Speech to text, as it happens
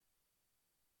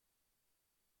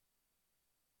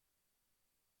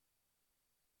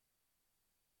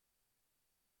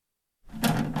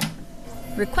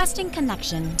Requesting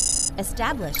connection.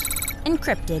 Established.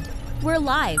 Encrypted. We're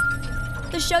live.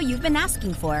 The show you've been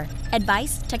asking for.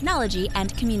 Advice, technology,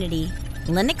 and community.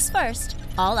 Linux first,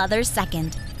 all others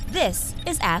second. This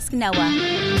is Ask Noah.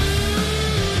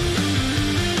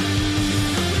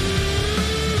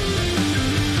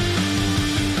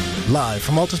 Live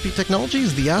from Altispeed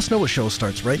Technologies, the Ask Noah show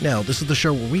starts right now. This is the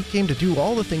show where we came to do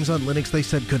all the things on Linux they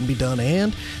said couldn't be done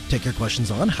and take your questions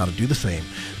on how to do the same.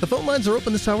 The phone lines are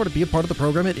open this hour. To be a part of the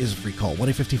program, it is a free call,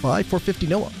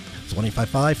 1-855-450-NOAH. It's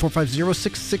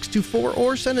 1-855-450-6624,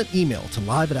 or send an email to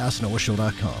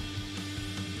live@asknoahshow.com.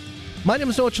 My name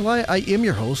is Noah Chalai. I am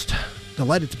your host.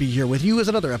 Delighted to be here with you as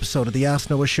another episode of the Ask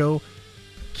Noah show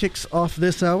kicks off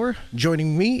this hour.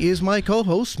 Joining me is my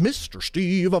co-host, Mr.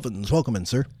 Steve Ovens. Welcome in,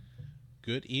 sir.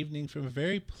 Good evening from a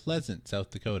very pleasant South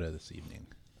Dakota this evening.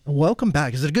 Welcome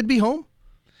back. Is it good to be home?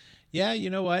 Yeah, you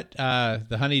know what?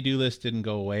 The honey-do list didn't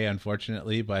go away,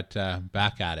 unfortunately, but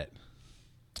back at it.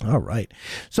 All right.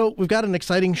 So we've got an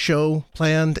exciting show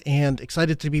planned and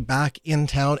excited to be back in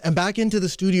town and back into the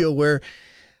studio where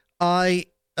we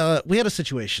had a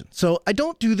situation. So I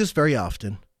don't do this very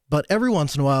often, but every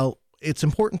once in a while, it's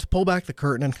important to pull back the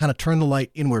curtain and kind of turn the light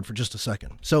inward for just a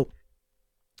second. So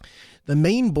the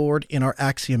main board in our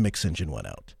Axia mix engine went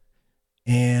out,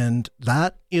 and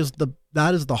that is the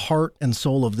heart and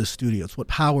soul of this studio. It's what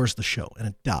powers the show, and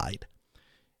it died.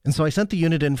 And so I sent the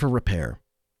unit in for repair,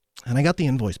 and I got the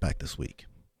invoice back this week.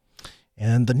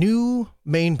 And the new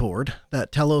main board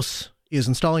that Telos is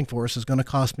installing for us is going to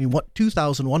cost me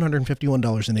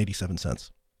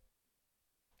 $2,151.87.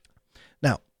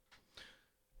 Now,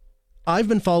 I've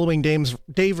been following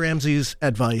Dave Ramsey's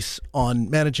advice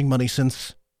on managing money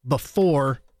since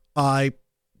before it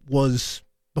was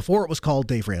called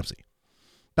Dave Ramsey.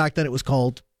 Back then it was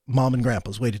called Mom and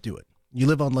Grandpa's Way to Do It. You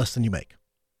live on less than you make.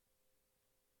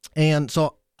 And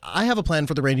so I have a plan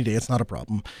for the rainy day. It's not a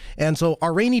problem. And so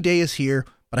our rainy day is here,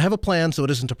 but I have a plan so it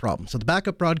isn't a problem. So the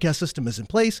backup broadcast system is in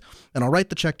place, and I'll write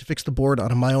the check to fix the board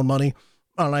out of my own money.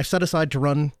 And I've set aside to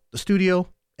run the studio.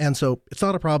 And so it's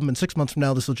not a problem. In 6 months from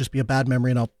now, this will just be a bad memory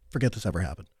and I'll forget this ever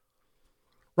happened.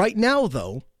 Right now,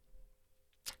 though,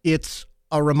 it's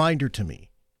a reminder to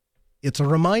me. It's a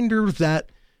reminder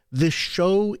that this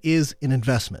show is an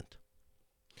investment.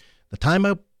 The time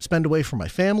I spend away from my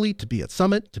family to be at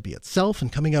Summit, to be at Self,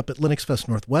 and coming up at Linux Fest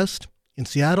Northwest in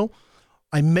Seattle,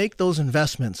 I make those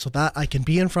investments so that I can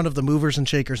be in front of the movers and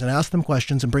shakers and ask them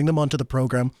questions and bring them onto the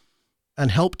program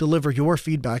and help deliver your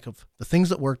feedback of the things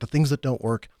that work, the things that don't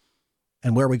work,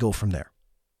 and where we go from there.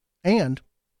 And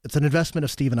it's an investment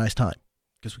of Steve and I's time,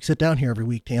 because we sit down here every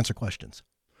week to answer questions.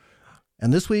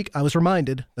 And this week, I was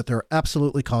reminded that there are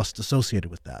absolutely costs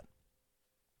associated with that.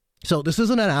 So this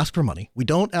isn't an ask for money. We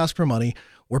don't ask for money.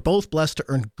 We're both blessed to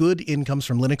earn good incomes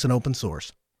from Linux and open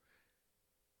source.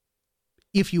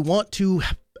 If you want to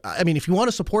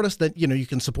support us, then you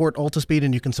can support Altispeed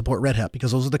and you can support Red Hat,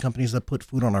 because those are the companies that put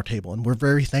food on our table. And we're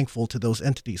very thankful to those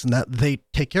entities and that they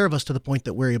take care of us to the point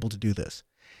that we're able to do this.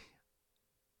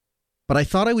 But I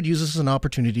thought I would use this as an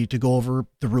opportunity to go over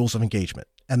the rules of engagement.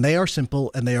 And they are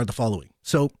simple, and they are the following.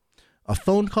 So a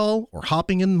phone call or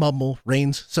hopping in Mumble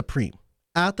reigns supreme.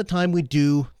 At the time we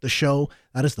do the show,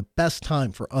 that is the best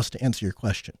time for us to answer your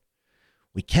question.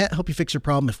 We can't help you fix your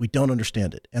problem if we don't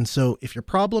understand it. And so if your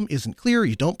problem isn't clear,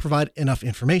 you don't provide enough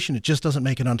information, it just doesn't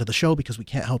make it onto the show because we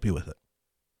can't help you with it.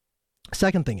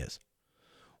 Second thing is,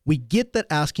 we get that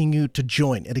asking you to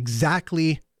join at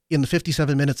exactly in the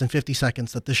 57 minutes and 50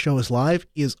 seconds that this show is live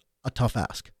is a tough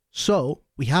ask. So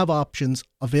we have options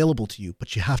available to you,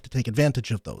 but you have to take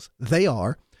advantage of those. They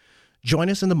are, join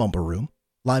us in the Mumble Room,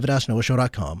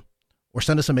 live@asknoahshow.com, or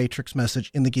send us a matrix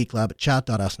message in the Geek Lab at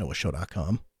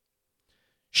chat.asknoahshow.com.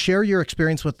 Share your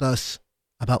experience with us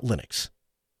about Linux.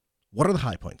 What are the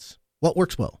high points? What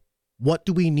works well? What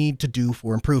do we need to do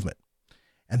for improvement?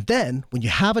 And then when you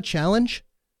have a challenge,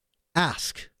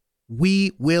 ask.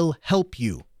 We will help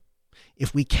you.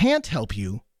 If we can't help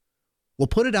you, we'll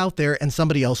put it out there and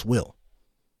somebody else will.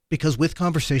 Because with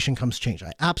conversation comes change.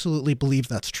 I absolutely believe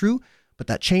that's true, but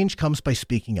that change comes by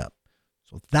speaking up.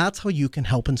 So that's how you can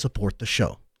help and support the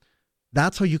show.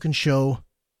 That's how you can show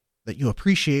that you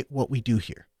appreciate what we do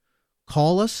here.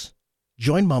 Call us,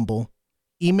 join Mumble,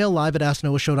 email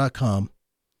live@asknoahshow.com,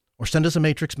 or send us a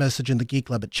matrix message in the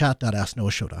Geek Lab at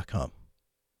chat.asknoahshow.com.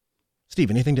 Steve,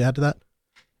 anything to add to that?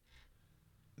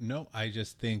 No, I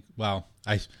just think, well,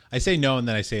 I say no and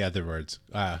then I say other words.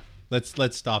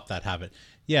 Let's stop that habit.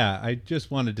 Yeah, I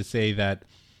just wanted to say that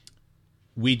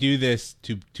we do this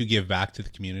to give back to the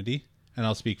community, and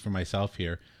I'll speak for myself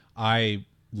here. I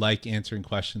like answering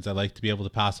questions. I like to be able to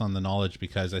pass on the knowledge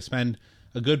because I spend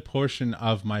a good portion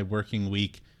of my working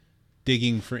week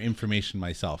digging for information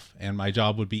myself. And my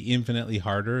job would be infinitely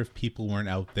harder if people weren't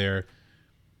out there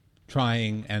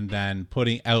trying and then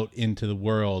putting out into the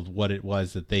world what it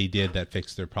was that they did that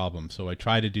fixed their problem. So I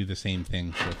try to do the same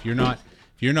thing. So if you're not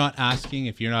asking,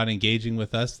 if you're not engaging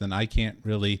with us, then I can't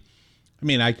really, I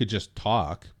mean, I could just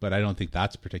talk, but I don't think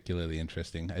that's particularly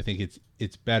interesting. I think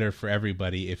it's better for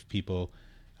everybody if people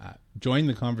join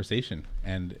the conversation,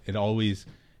 and it always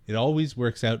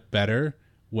works out better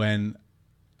when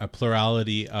a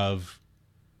plurality of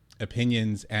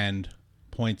opinions and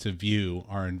points of view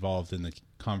are involved in the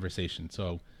conversation.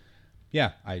 So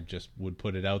yeah, I just would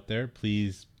put it out there.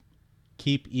 Please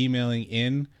keep emailing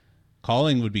in.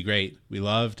 Calling would be great. We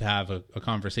love to have a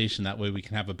conversation. That way we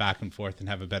can have a back and forth and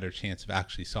have a better chance of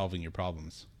actually solving your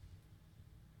problems.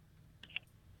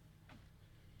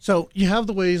 So you have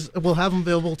the ways. We'll have them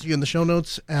available to you in the show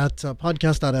notes at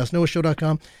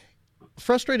podcast.asknoahshow.com.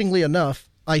 Frustratingly enough,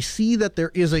 I see that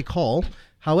there is a call.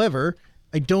 However,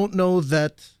 I don't know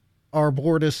that our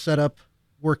board is set up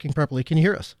working properly. Can you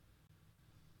hear us?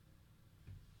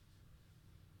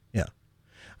 Yeah.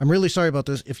 I'm really sorry about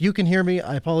this. If you can hear me,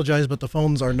 I apologize, but the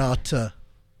phones are not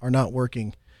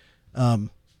working. And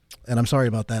I'm sorry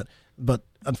about that. But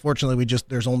unfortunately,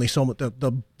 there's only so much,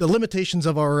 the limitations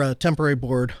of our temporary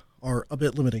board are a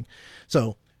bit limiting.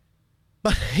 So,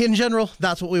 but in general,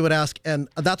 that's what we would ask. And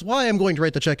that's why I'm going to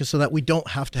write the check, is so that we don't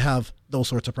have to have those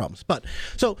sorts of problems. But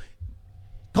so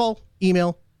call,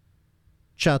 email,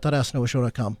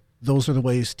 chat.asknoahshow.com. Those are the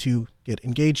ways to get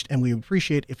engaged, and we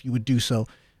appreciate if you would do so.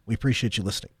 We appreciate you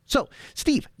listening. So,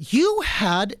 Steve, you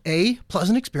had a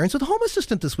pleasant experience with Home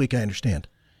Assistant this week, I understand.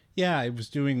 Yeah, I was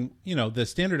doing, the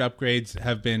standard upgrades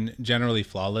have been generally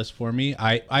flawless for me.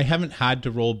 I haven't had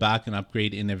to roll back an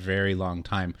upgrade in a very long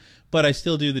time, but I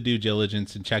still do the due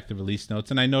diligence and check the release notes.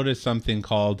 And I noticed something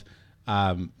called,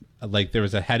 there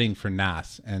was a heading for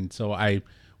NAS. And so I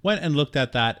went and looked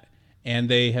at that, and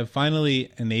they have finally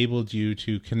enabled you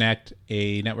to connect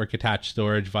a network attached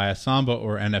storage via Samba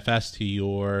or NFS to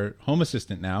your Home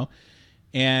Assistant now.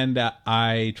 And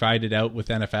I tried it out with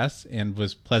NFS and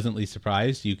was pleasantly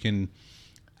surprised. You can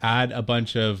add a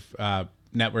bunch of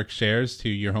network shares to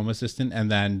your Home Assistant and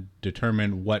then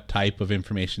determine what type of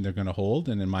information they're going to hold.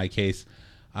 And in my case,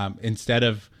 instead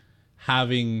of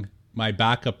having my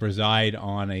backup reside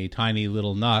on a tiny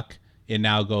little NUC, it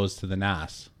now goes to the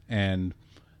NAS. And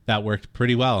that worked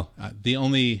pretty well. The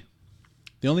only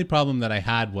problem that I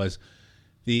had was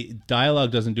the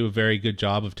dialog doesn't do a very good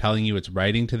job of telling you it's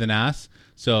writing to the NAS.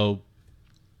 So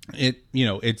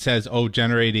it says,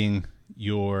 generating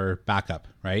your backup,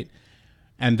 right?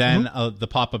 And then the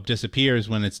pop-up disappears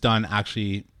when it's done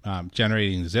actually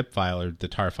generating the zip file or the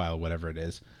tar file, whatever it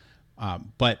is.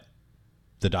 But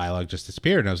the dialog just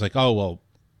disappeared. And I was like,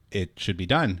 it should be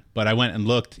done. But I went and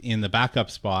looked in the backup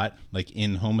spot, like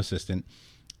in Home Assistant,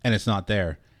 and it's not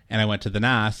there. And I went to the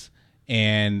NAS,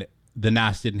 and the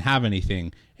NAS didn't have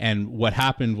anything. And what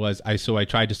happened was I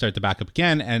tried to start the backup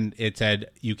again, and it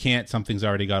said, you can't, something's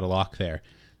already got a lock there.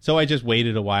 So I just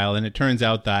waited a while, and it turns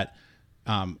out that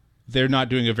they're not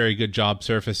doing a very good job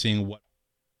surfacing what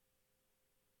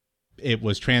it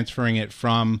was, transferring it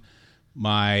from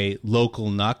my local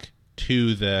NUC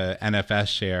to the NFS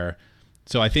share.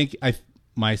 So I think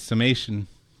my summation,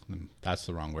 that's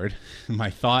the wrong word. My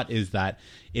thought is that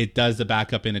it does the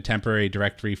backup in a temporary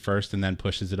directory first and then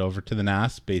pushes it over to the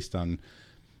NAS based on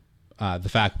the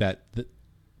fact that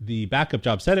the backup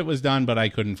job said it was done, but I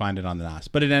couldn't find it on the NAS.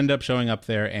 But it ended up showing up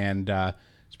there, and I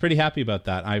was pretty happy about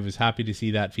that. I was happy to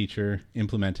see that feature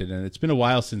implemented, and it's been a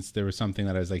while since there was something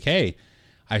that I was like, hey,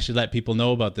 I should let people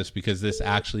know about this because this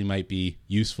actually might be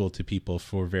useful to people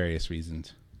for various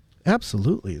reasons.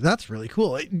 Absolutely. That's really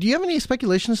cool. Do you have any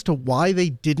speculation as to why they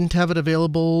didn't have it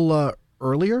available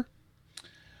earlier?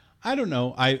 I don't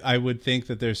know. I would think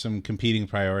that there's some competing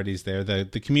priorities there.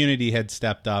 The community had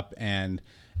stepped up, and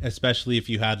especially if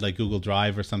you had like Google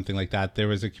Drive or something like that, there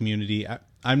was a community.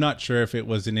 I'm not sure if it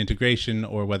was an integration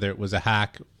or whether it was a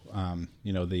hack.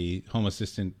 The Home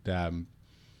Assistant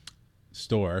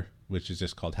store, which is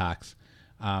just called Hacks,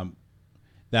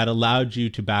 that allowed you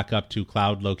to back up to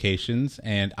cloud locations.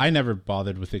 And I never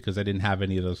bothered with it because I didn't have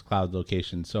any of those cloud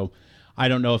locations. So I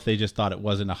don't know if they just thought it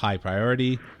wasn't a high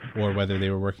priority or whether they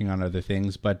were working on other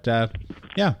things. But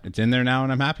yeah, it's in there now,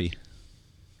 and I'm happy.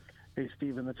 Hey,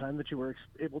 Steve, in the time that you were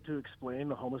able to explain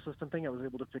the Home Assistant thing, I was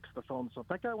able to fix the phone. So if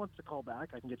that guy wants to call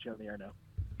back, I can get you on the air now.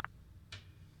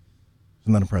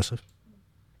 Isn't that impressive?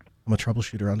 I'm a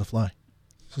troubleshooter on the fly.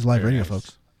 This is live radio, nice.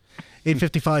 Folks.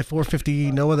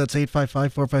 855-450-NOAH. That's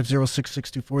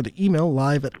 855-450-6624. The email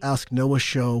live at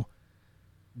asknoahshow.com.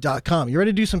 linux.com. You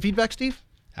ready to do some feedback, Steve?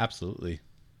 Absolutely.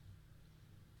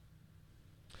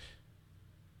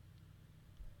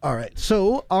 All right.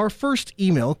 So our first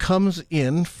email comes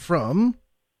in from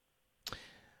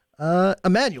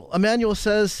Emmanuel. Emmanuel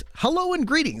says, hello and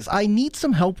greetings. I need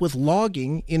some help with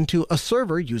logging into a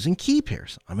server using key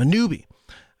pairs. I'm a newbie.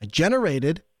 I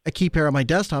generated a key pair on my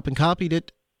desktop and copied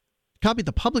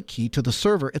the public key to the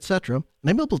server, etc. And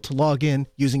I'm able to log in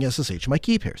using SSH in my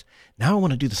key pairs. Now I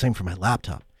want to do the same for my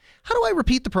laptop. How do I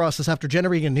repeat the process after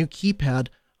generating a new keypad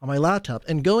on my laptop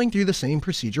and going through the same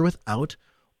procedure without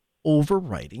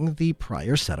overwriting the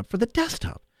prior setup for the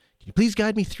desktop? Can you please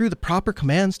guide me through the proper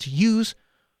commands to use?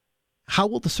 How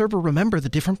will the server remember the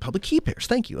different public key pairs?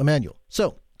 Thank you, Emmanuel.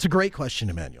 So it's a great question,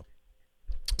 Emmanuel.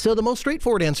 So the most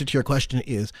straightforward answer to your question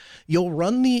is you'll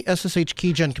run the SSH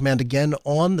keygen command again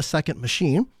on the second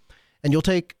machine, and you'll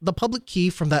take the public key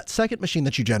from that second machine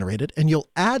that you generated, and you'll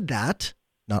add that,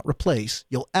 not replace,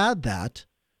 you'll add that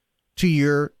to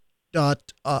your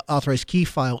authorized key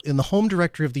file in the home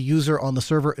directory of the user on the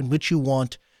server in which you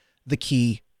want the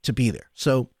key to be there.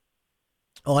 So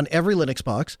on every Linux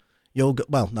box, you'll go,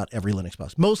 well, not every Linux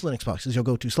box, most Linux boxes, you'll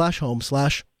go to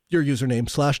 /home/your username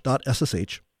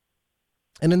 /.ssh.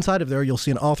 And inside of there, you'll see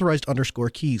an authorized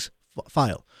 _keys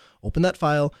file. Open that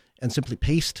file and simply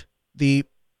paste the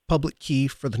public key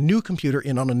for the new computer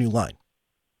in on a new line.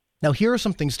 Now, here are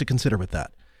some things to consider with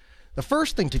that. The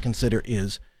first thing to consider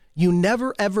is you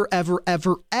never, ever, ever,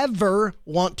 ever, ever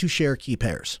want to share key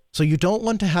pairs. So you don't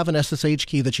want to have an SSH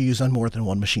key that you use on more than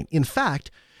one machine. In fact,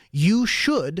 you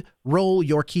should roll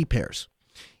your key pairs.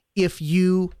 If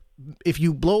you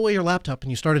blow away your laptop and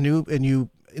you start a new and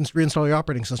you reinstall your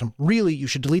operating system, really you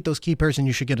should delete those key pairs and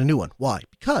you should get a new one. Why?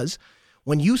 Because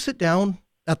when you sit down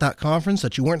at that conference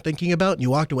that you weren't thinking about and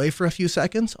you walked away for a few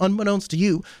seconds, unbeknownst to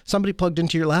you, somebody plugged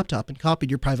into your laptop and copied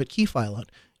your private key file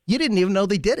out. You didn't even know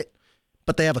they did it,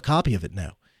 but they have a copy of it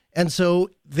now. And so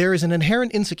there is an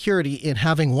inherent insecurity in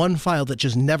having one file that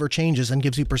just never changes and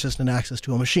gives you persistent access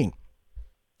to a machine.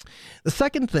 The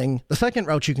second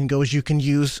route you can go is you can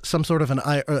use some sort of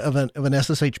an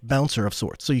SSH bouncer of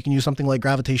sorts. So you can use something like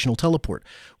Gravitational Teleport,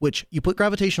 which you put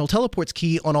Gravitational Teleport's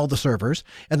key on all the servers,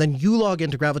 and then you log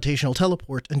into Gravitational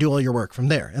Teleport and do all your work from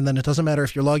there. And then it doesn't matter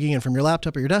if you're logging in from your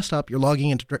laptop or your desktop, you're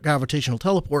logging into Gravitational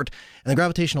Teleport, and the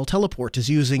Gravitational Teleport is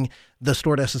using the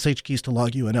stored SSH keys to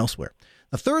log you in elsewhere.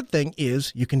 The third thing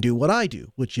is you can do what I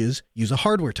do, which is use a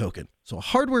hardware token. So a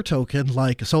hardware token,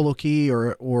 like a solo key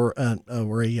or a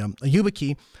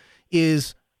YubiKey,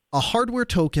 is a hardware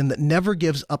token that never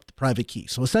gives up the private key.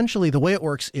 So essentially the way it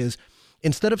works is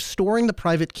instead of storing the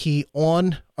private key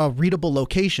on a readable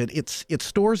location, it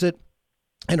stores it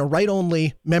in a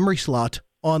write-only memory slot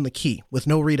on the key with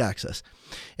no read access.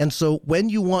 And so when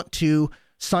you want to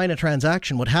sign a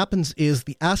transaction, what happens is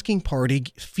the asking party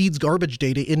feeds garbage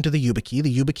data into the YubiKey.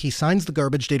 The YubiKey signs the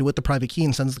garbage data with the private key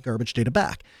and sends the garbage data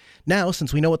back. Now,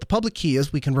 since we know what the public key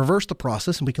is, we can reverse the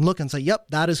process and we can look and say, yep,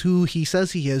 that is who he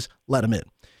says he is. Let him in.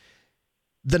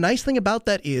 The nice thing about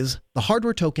that is the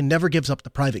hardware token never gives up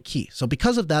the private key. So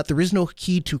because of that, there is no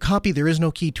key to copy. There is no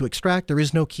key to extract. There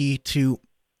is no key to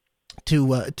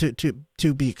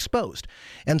be exposed.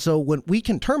 And so when we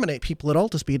can terminate people at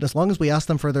Altispeed, as long as we ask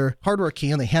them for their hardware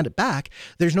key and they hand it back,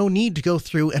 there's no need to go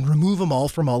through and remove them all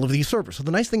from all of these servers. So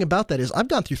the nice thing about that is I've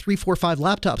gone through 3, 4, 5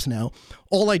 laptops now.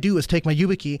 All I do is take my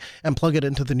YubiKey and plug it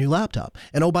into the new laptop.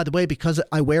 And oh, by the way, because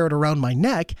I wear it around my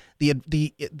neck,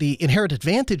 the inherent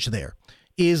advantage there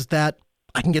is that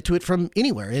I can get to it from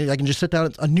anywhere. I can just sit down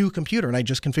at a new computer and I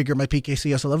just configure my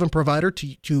PKCS11 provider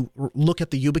to look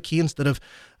at the YubiKey instead of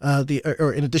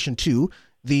or in addition to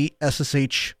the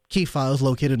SSH key files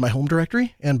located in my home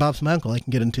directory, and Bob's my uncle, I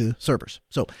can get into servers.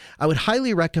 So I would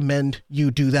highly recommend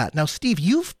you do that. Now, Steve,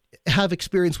 you have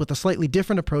experience with a slightly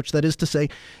different approach. That is to say,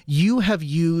 you have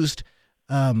used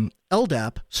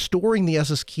LDAP storing the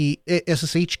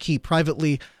SSH key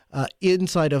privately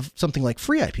inside of something like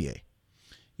FreeIPA.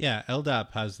 Yeah,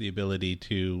 LDAP has the ability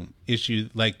to issue,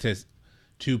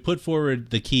 to put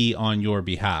forward the key on your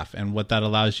behalf. And what that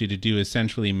allows you to do is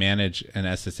centrally manage an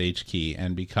SSH key.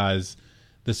 And because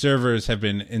the servers have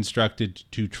been instructed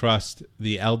to trust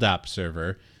the LDAP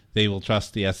server, they will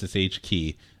trust the SSH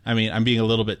key. I mean, I'm being a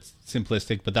little bit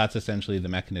simplistic, but that's essentially the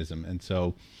mechanism. And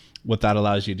so what that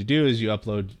allows you to do is you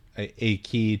upload a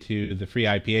key to the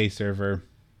FreeIPA server,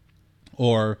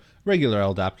 or regular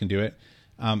LDAP can do it.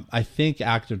 I think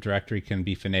Active Directory can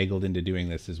be finagled into doing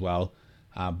this as well,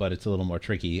 but it's a little more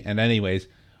tricky. And anyways,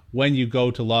 when you go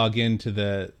to log into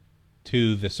the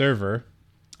server,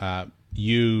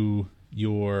 your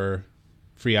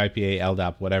FreeIPA,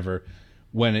 LDAP, whatever,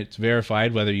 when it's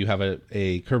verified, whether you have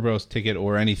a Kerberos ticket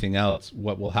or anything else,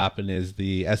 what will happen is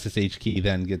the SSH key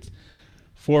then gets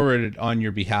forwarded on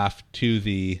your behalf to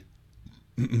the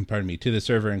to the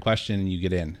server in question, and you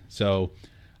get in. So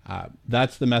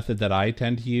that's the method that I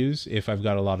tend to use if I've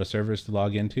got a lot of servers to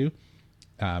log into,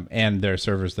 and there are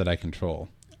servers that I control.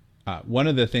 One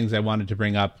of the things I wanted to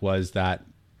bring up was that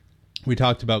we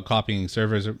talked about copying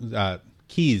servers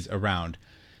keys around.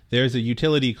 There's a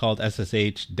utility called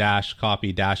SSH-copy-ID,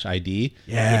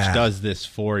 which does this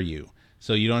for you.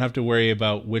 So you don't have to worry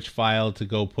about which file to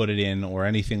go put it in or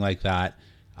anything like that.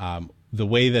 The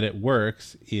way that it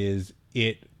works is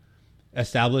it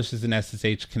establishes an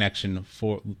SSH connection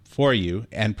for you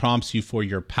and prompts you for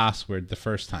your password the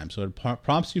first time. So it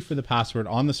prompts you for the password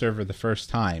on the server the first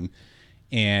time,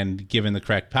 and given the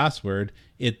correct password,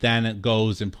 it then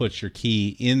goes and puts your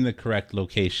key in the correct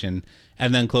location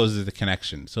and then closes the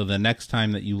connection. So the next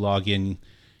time that you log in,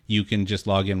 you can just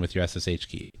log in with your SSH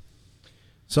key.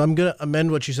 So I'm going to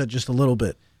amend what you said just a little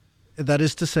bit. That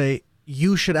is to say,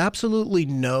 you should absolutely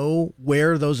know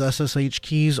where those SSH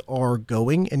keys are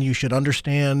going, and you should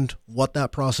understand what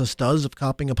that process does of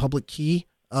copying a public key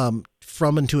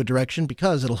from into a direction,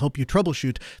 because it'll help you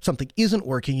troubleshoot. If something isn't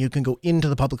working, you can go into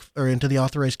the public or into the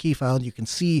authorized key file, and you can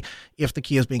see if the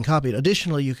key is being copied.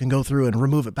 Additionally, you can go through and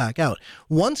remove it back out.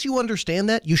 Once you understand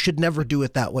that, you should never do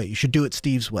it that way. You should do it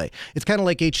Steve's way. It's kind of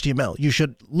like HTML. You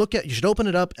should open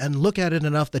it up and look at it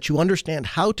enough that you understand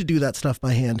how to do that stuff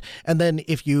by hand. And then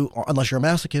unless you're a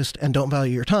masochist and don't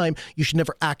value your time, you should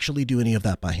never actually do any of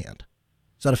that by hand.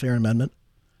 Is that a fair amendment?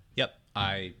 Yep.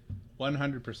 I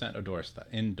 100%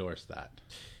 endorse that.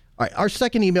 All right, our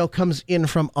second email comes in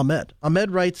from Ahmed. Ahmed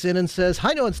writes in and says,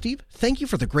 "Hi, Noah and Steve. Thank you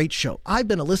for the great show. I've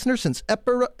been a listener since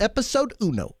episode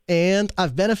uno, and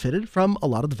I've benefited from a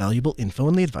lot of the valuable info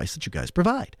and the advice that you guys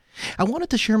provide. I wanted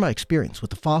to share my experience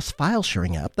with the FOSS file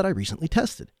sharing app that I recently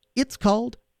tested. It's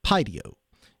called Pydio,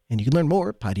 and you can learn more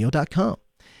at pydio.com.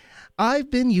 I've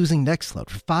been using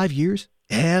Nextcloud for 5 years,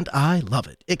 and I love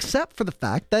it, except for the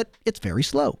fact that it's very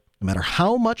slow. No matter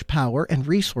how much power and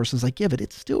resources I give it,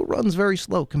 it still runs very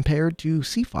slow compared to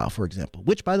Cfile, for example,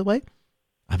 which, by the way,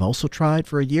 I've also tried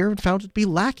for a year and found it to be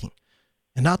lacking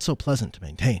and not so pleasant to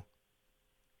maintain.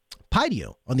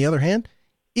 Pydio, on the other hand,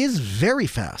 is very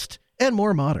fast and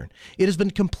more modern. It has been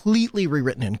completely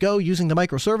rewritten in Go using the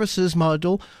microservices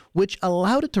module, which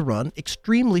allowed it to run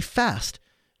extremely faster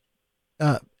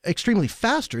than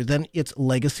its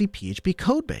legacy PHP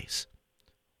codebase.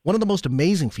 One of the most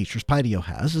amazing features Pydio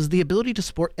has is the ability to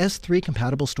support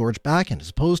S3-compatible storage backend as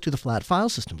opposed to the flat file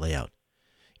system layout.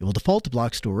 It will default to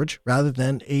block storage rather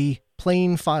than a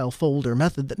plain file folder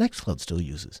method that Nextcloud still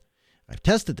uses. I've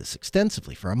tested this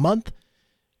extensively for a month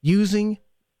using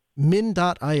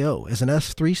min.io as an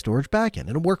S3 storage backend,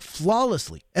 and it worked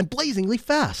flawlessly and blazingly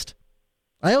fast.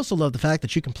 I also love the fact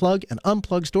that you can plug and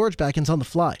unplug storage backends on the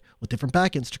fly with different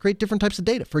backends to create different types of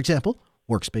data. For example,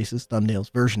 workspaces,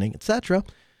 thumbnails, versioning, etc.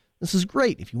 This is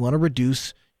great if you want to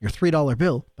reduce your $3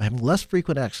 bill by having less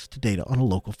frequent access to data on a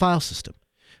local file system.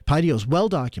 Pydio is well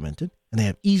documented, and they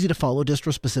have easy-to-follow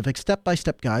distro-specific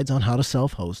step-by-step guides on how to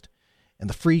self-host and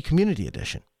the free community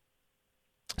edition.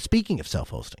 Speaking of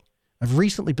self-hosting, I've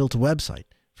recently built a website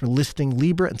for listing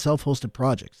Libre and self-hosted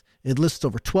projects. It lists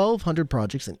over 1,200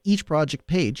 projects, and each project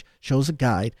page shows a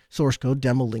guide, source code,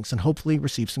 demo links, and hopefully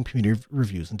receive some community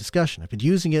reviews and discussion. I've been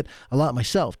using it a lot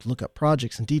myself to look up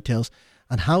projects and details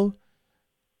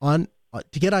on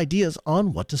to get ideas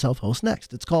on what to self-host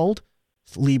next. It's called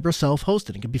Libre Self-Hosted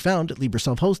and can be found at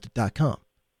libreselfhosted.com.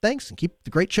 Thanks, and keep the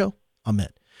great show.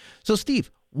 Ahmed. So,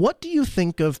 Steve, what do you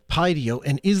think of Pydio,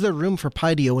 and is there room for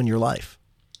Pydio in your life?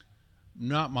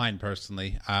 Not mine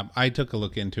personally. I took a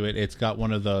look into it. It's got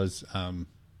one of those.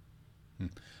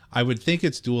 I would think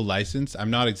it's dual license.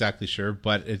 I'm not exactly sure,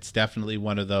 but it's definitely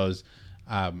one of those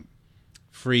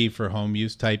free for home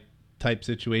use type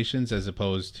situations, as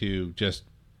opposed to just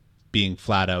being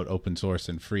flat out open source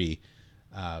and free.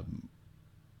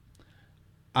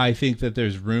 I think that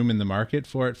there's room in the market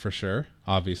for it for sure.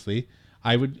 Obviously,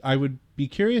 I would be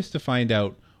curious to find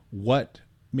out what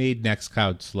made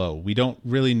Nextcloud slow. We don't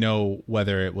really know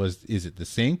whether is it the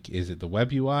sync? Is it the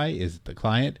web UI? Is it the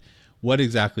client? What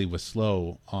exactly was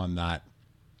slow on that?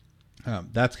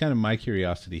 That's kind of my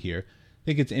curiosity here. I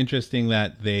think it's interesting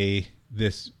that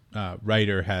this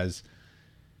writer has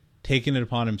taken it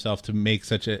upon himself to make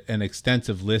such an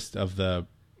extensive list of the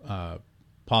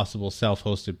possible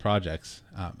self-hosted projects.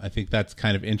 I think that's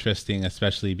kind of interesting,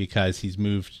 especially because he's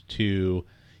moved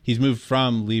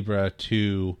from Libre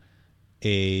to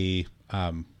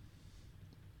I'm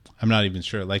not even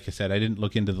sure. Like I said, I didn't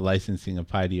look into the licensing of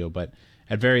Pydio, but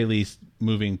at very least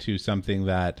moving to something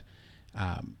that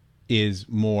is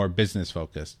more business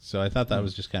focused. So I thought that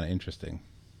was just kind of interesting.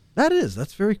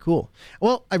 That's very cool.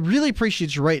 Well, I really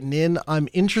appreciate you writing in. I'm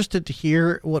interested to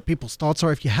hear what people's thoughts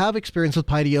are. If you have experience with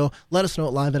PIDEO, let us know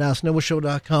at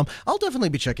live@asknoahshow.com. I'll definitely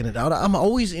be checking it out. I'm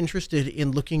always interested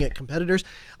in looking at competitors.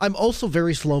 I'm also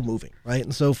very slow moving, right?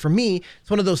 And so for me, it's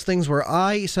one of those things where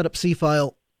I set up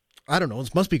C-File, I don't know,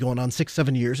 it must be going on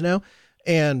 6-7 years now,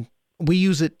 and we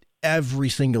use it every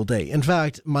single day. In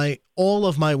fact, all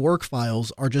of my work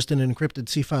files are just in an encrypted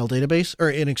C-File database, or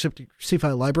an encrypted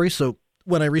C-File library. So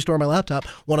when I restore my laptop,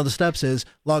 one of the steps is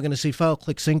log into C-File,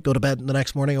 click sync, go to bed, and the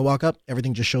next morning I walk up,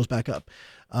 everything just shows back up.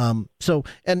 And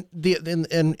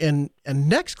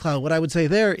Nextcloud, what I would say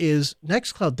there is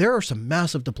Nextcloud, there are some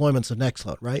massive deployments of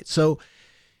Nextcloud, right? So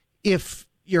if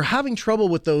you're having trouble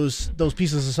with those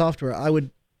pieces of software, I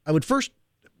would first,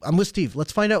 I'm with Steve,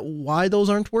 let's find out why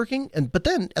those aren't working. But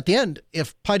then at the end,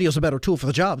 if PIDEO is a better tool for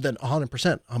the job, then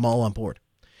 100% I'm all on board.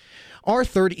 Our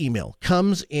third email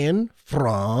comes in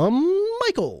from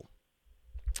Michael.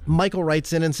 Michael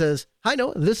writes in and says, "Hi,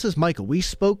 Noah, this is Michael. We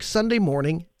spoke Sunday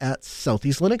morning at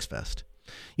Southeast Linux Fest.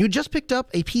 You had just picked up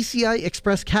a PCI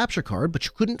Express capture card, but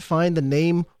you couldn't find the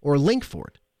name or link for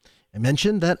it. I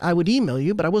mentioned that I would email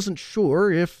you, but I wasn't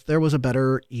sure if there was a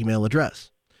better email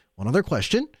address. One other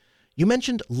question. You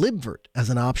mentioned libvirt as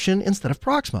an option instead of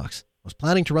Proxmox. I was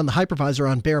planning to run the hypervisor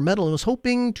on bare metal and was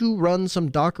hoping to run some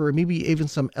Docker or maybe even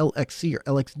some LXC or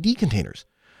LXD containers.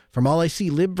 From all I see,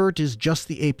 libvirt is just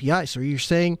the API. So you're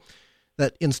saying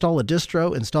that install a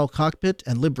distro, install Cockpit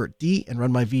and libvirtd and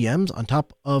run my VMs on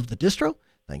top of the distro?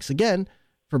 Thanks again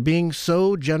for being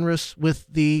so generous with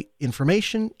the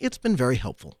information. It's been very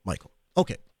helpful, Michael."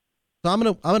 Okay,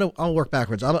 so I'll work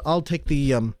backwards. I'll take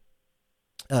the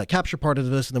capture part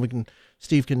of this, and then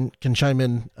Steve can chime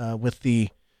in with the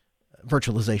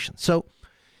virtualization. So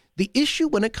the issue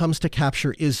when it comes to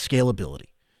capture is scalability.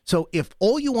 So if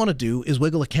all you want to do is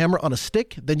wiggle a camera on a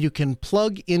stick, then you can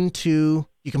plug into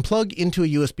a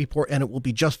USB port and it will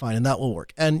be just fine, and that will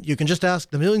work. And you can just ask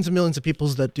the millions and millions of people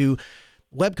that do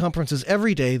web conferences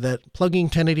every day that plugging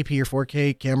 1080p or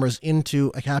 4K cameras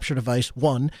into a capture device,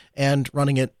 and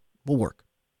running it will work.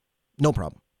 No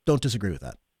problem. Don't disagree with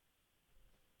that.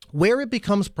 Where it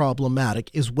becomes problematic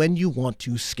is when you want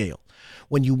to scale.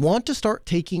 When you want to start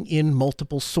taking in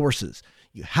multiple sources,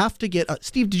 you have to get...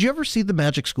 Steve, did you ever see the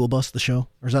Magic School Bus, the show?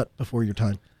 Or is that before your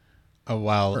time? Oh,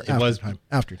 well, it was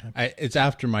after time. It's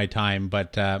after my time,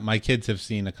 but my kids have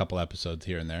seen a couple episodes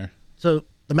here and there. So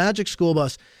the Magic School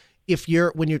Bus,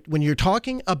 when you're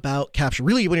talking about capture,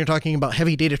 really when you're talking about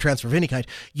heavy data transfer of any kind,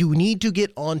 you need to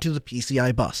get onto the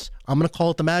PCI bus. I'm going to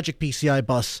call it the Magic PCI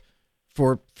bus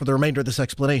for the remainder of this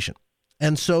explanation.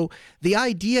 And so the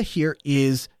idea here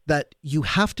is that you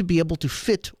have to be able to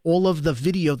fit all of the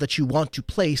video that you want to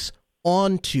place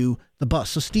onto the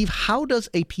bus. So Steve, how does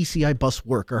a PCI bus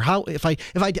work? Or how, if I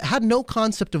had no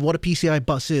concept of what a PCI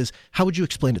bus is, how would you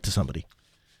explain it to somebody?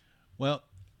 Well,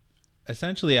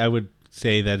 essentially I would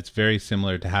say that it's very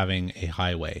similar to having a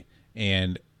highway,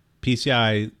 and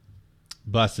PCI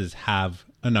buses have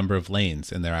a number of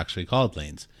lanes, and they're actually called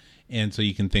lanes. And so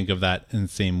you can think of that in the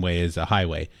same way as a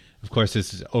highway. Of course,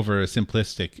 this is over a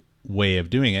simplistic way of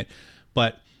doing it,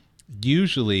 but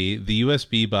usually the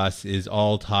USB bus is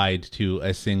all tied to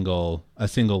a single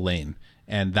lane.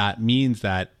 And that means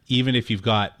that even if you've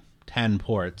got 10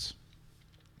 ports,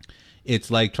 it's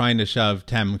like trying to shove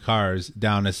 10 cars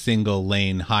down a single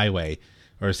lane highway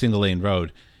or a single lane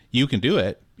road. You can do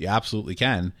it. You absolutely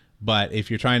can. But if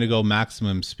you're trying to go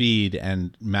maximum speed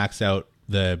and max out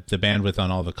the bandwidth on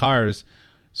all the cars,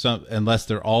 so unless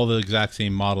they're all the exact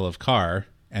same model of car,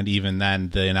 and even then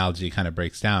the analogy kind of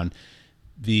breaks down,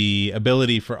 the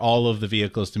ability for all of the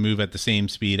vehicles to move at the same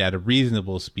speed at a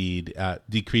reasonable speed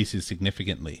decreases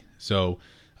significantly. So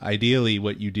ideally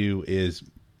what you do is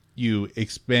you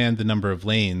expand the number of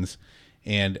lanes,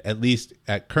 and at least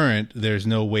at current, there's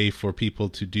no way for people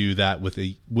to do that with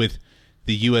the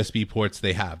USB ports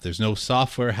they have. There's no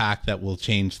software hack that will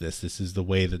change this. This is the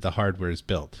way that the hardware is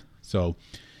built. So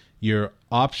your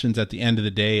options at the end of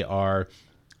the day are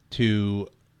to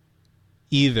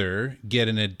either get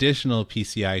an additional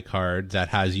PCI card that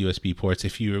has USB ports.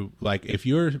 If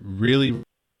you're really,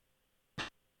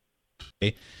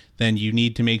 then you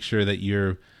need to make sure that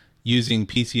you're using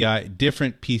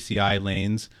different PCI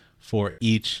lanes for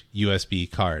each USB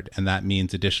card. And that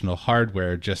means additional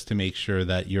hardware just to make sure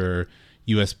that your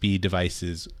USB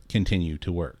devices continue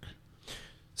to work.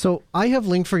 So I have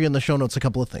linked for you in the show notes a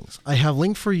couple of things. I have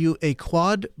linked for you a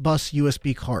quad bus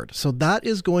USB card. So that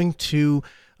is going to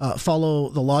follow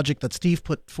the logic that Steve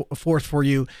put forth for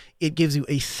you, it gives you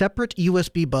a separate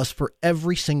USB bus for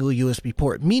every single USB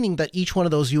port, meaning that each one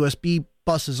of those USB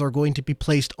buses are going to be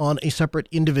placed on a separate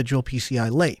individual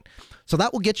PCI lane. So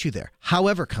that will get you there.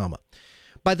 However,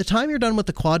 by the time you're done with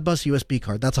the quad bus USB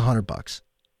card, that's $100.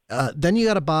 Then you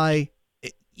got to buy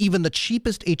even the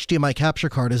cheapest HDMI capture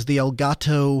card is the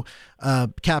Elgato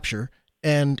Capture,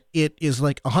 and it is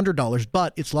like $100,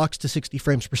 but it's locked to 60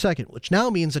 frames per second, which now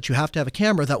means that you have to have a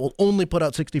camera that will only put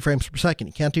out 60 frames per second.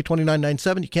 You can't do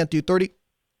 29.97, you can't do 30,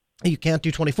 you can't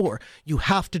do 24. You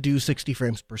have to do 60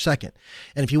 frames per second.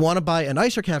 And if you want to buy a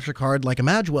nicer capture card like a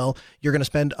Magwell, you're going to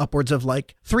spend upwards of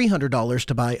like $300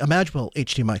 to buy a Magwell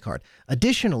HDMI card.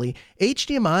 Additionally,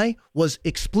 HDMI was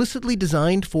explicitly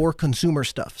designed for consumer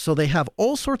stuff. So they have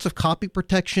all sorts of copy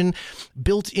protection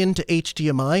built into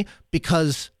HDMI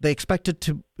because they expected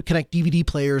to connect DVD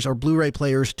players or Blu-ray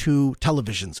players to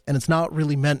televisions, and it's not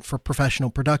really meant for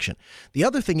professional production. The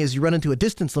other thing is you run into a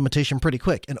distance limitation pretty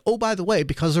quick. And oh, by the way,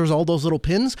 because there's all those little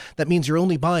pins, that means you're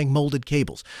only buying molded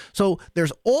cables. So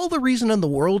there's all the reason in the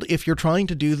world, if you're trying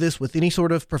to do this with any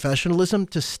sort of professionalism,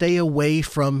 to stay away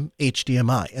from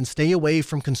HDMI and stay away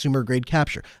from consumer grade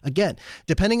capture. Again,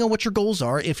 depending on what your goals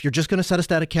are, if you're just going to set a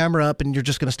static camera up and you're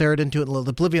just going to stare it into it in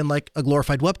oblivion like a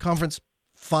glorified web conference,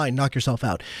 fine, knock yourself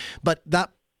out. But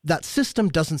that system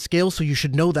doesn't scale, so you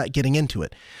should know that getting into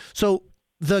it. So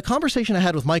the conversation I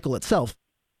had with Michael itself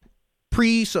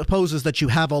presupposes that you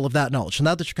have all of that knowledge. So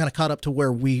now that you're kind of caught up to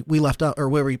where we left out, or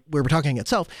where we were talking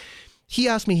itself, he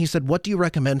asked me, he said, what do you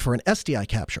recommend for an SDI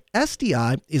capture?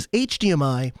 SDI is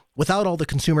HDMI without all the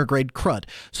consumer grade crud.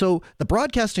 So the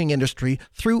broadcasting industry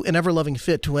threw an ever-loving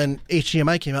fit to when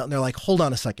HDMI came out, and they're like, hold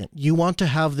on a second. You want to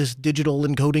have this digital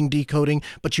encoding, decoding,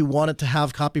 but you want it to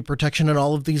have copy protection and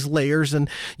all of these layers, and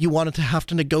you want it to have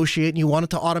to negotiate, and you want it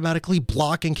to automatically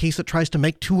block in case it tries to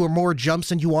make 2 or more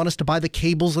jumps, and you want us to buy the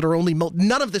cables that are only...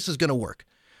 None of this is going to work.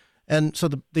 And so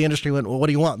the industry went, well, what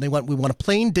do you want? And they went, we want a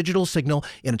plain digital signal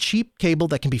in a cheap cable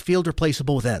that can be field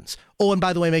replaceable with ends. Oh, and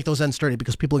by the way, make those ends sturdy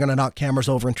because people are going to knock cameras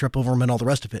over and trip over them and all the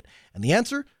rest of it. And the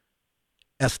answer?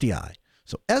 SDI.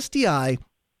 So SDI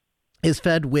is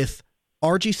fed with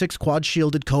RG6 quad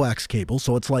shielded coax cable.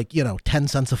 So it's like, 10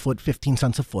 cents a foot, 15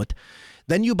 cents a foot.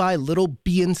 Then you buy little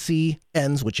BNC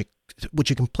ends, which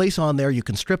you can place on there. You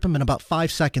can strip them in about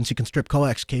 5 seconds. You can strip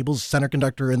coax cables, center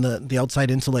conductor in the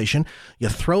outside insulation. You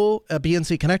throw a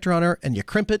BNC connector on there and you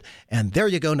crimp it, and there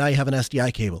you go. Now you have an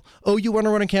SDI cable. Oh, you want to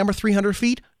run a camera 300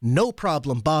 feet? No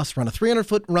problem, boss. Run a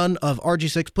 300-foot run of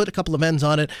RG6, put a couple of ends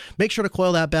on it, make sure to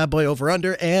coil that bad boy over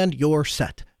under, and you're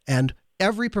set. And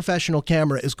every professional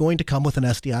camera is going to come with an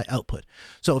SDI output.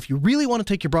 So if you really want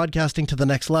to take your broadcasting to the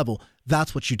next level,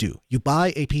 that's what you do. You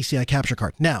buy a PCI capture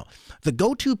card. Now, the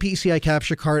go-to PCI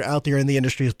capture card out there in the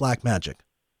industry is Blackmagic.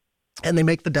 And they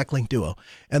make the Decklink Duo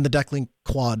and the Decklink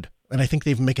Quad. And I think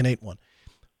they even make an 8 one.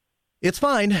 It's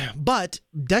fine, but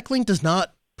Decklink does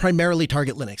not primarily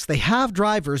target Linux. They have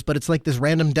drivers, but it's like this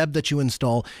random deb that you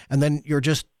install, and then you're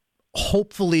just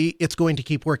hopefully it's going to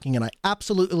keep working. And I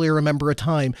absolutely remember a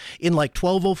time in like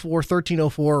 1204,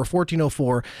 1304, or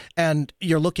 1404, and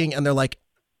you're looking and they're like,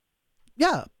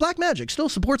 yeah, Blackmagic still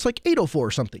supports like 804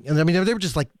 or something. And I mean, they were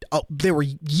just like, they were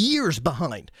years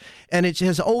behind. And it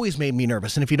has always made me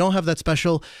nervous. And if you don't have that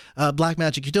special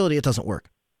Blackmagic utility, it doesn't work.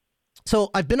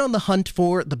 So I've been on the hunt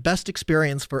for the best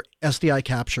experience for SDI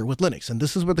capture with Linux. And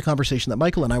this is where the conversation that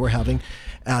Michael and I were having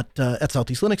at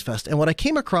Southeast Linux Fest. And what I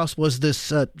came across was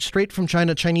this straight from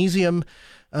China, Chinesium,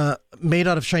 made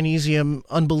out of Chinesium,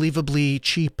 unbelievably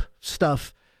cheap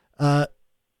stuff,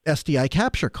 SDI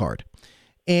capture card.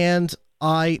 And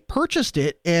I purchased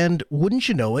it, and wouldn't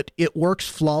you know it, it works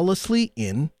flawlessly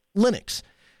in Linux.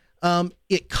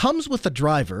 It comes with a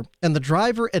driver, and the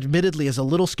driver admittedly is a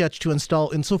little sketch to install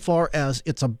insofar as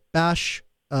it's a bash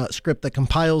script that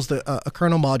compiles a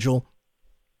kernel module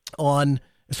on,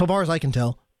 so far as I can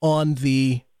tell, on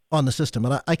the system.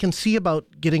 And I can see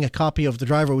about getting a copy of the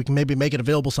driver. We can maybe make it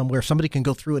available somewhere. If somebody can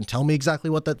go through and tell me exactly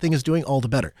what that thing is doing, all the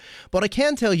better. But what I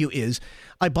can tell you is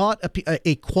I bought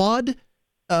a quad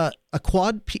SDI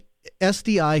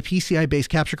PCI-based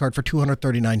capture card for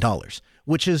 $239,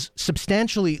 which is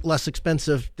substantially less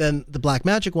expensive than the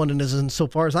Blackmagic one, and is,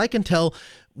 insofar as I can tell,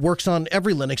 works on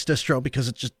every Linux distro because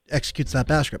it just executes that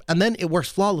bash script. And then it works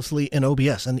flawlessly in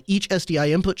OBS, and each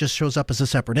SDI input just shows up as a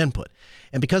separate input.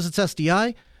 And because it's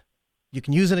SDI, you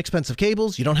can use inexpensive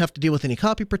cables, you don't have to deal with any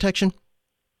copy protection,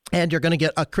 and you're going to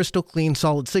get a crystal clean,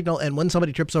 solid signal, and when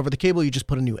somebody trips over the cable, you just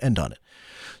put a new end on it.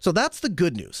 So that's the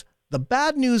good news. The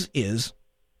bad news is,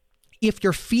 if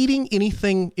you're feeding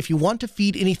anything, if you want to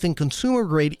feed anything consumer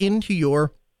grade into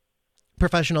your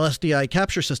professional SDI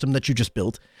capture system that you just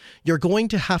built, you're going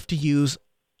to have to use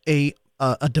a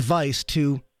device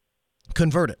to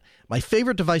convert it. My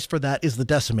favorite device for that is the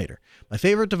Decimator. My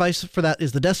favorite device for that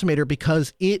is the Decimator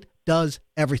because it does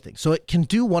everything. So it can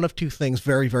do one of two things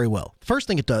very, very well. The first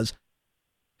thing it does,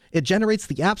 it generates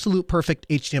the absolute perfect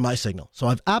HDMI signal. So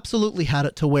I've absolutely had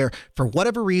it to where, for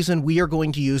whatever reason, we are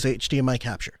going to use HDMI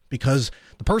capture because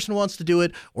the person wants to do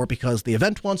it, or because the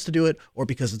event wants to do it, or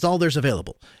because it's all there's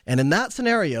available. And in that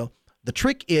scenario, the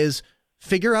trick is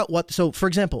figure out what, so for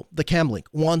example, the Camlink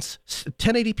wants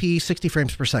 1080p 60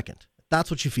 frames per second.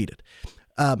 That's what you feed it.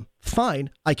 Fine,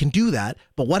 I can do that,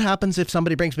 but what happens if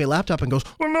somebody brings me a laptop and goes,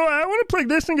 well, no, I want to plug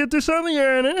this and get this on the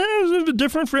air, and it has a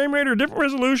different frame rate or a different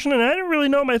resolution, and I don't really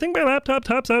know. I think my laptop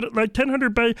tops out at like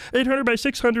 1000 by 800 by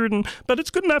 600, but it's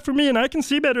good enough for me, and I can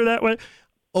see better that way.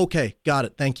 Okay, got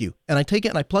it, thank you. And I take it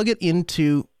and I plug it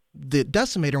into the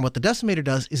Decimator, and what the Decimator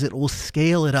does is it will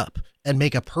scale it up and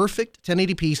make a perfect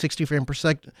 1080p 60 frame per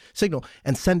second signal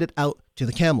and send it out to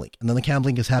the Camlink, and then the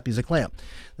Camlink is happy as a clam.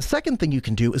 The second thing you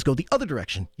can do is go the other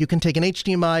direction. You can take an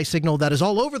HDMI signal that is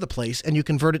all over the place and you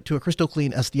convert it to a crystal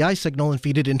clean SDI signal and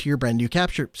feed it into your brand new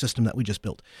capture system that we just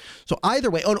built. So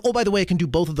either way, oh by the way, I can do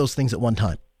both of those things at one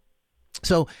time.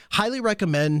 So highly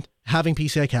recommend having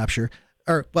PCI capture,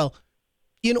 or well,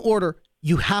 in order,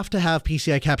 you have to have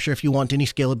PCI capture if you want any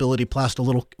scalability past a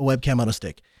little webcam on a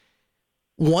stick.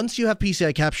 Once you have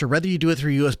PCI capture, whether you do it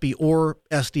through USB or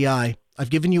SDI,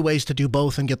 I've given you ways to do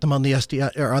both and get them on the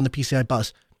SDI or on the PCI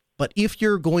bus. But if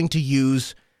you're going to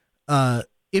use SDI,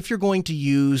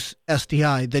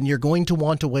 then you're going to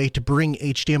want a way to bring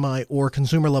HDMI or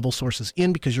consumer level sources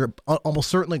in, because you're almost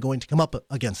certainly going to come up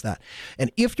against that.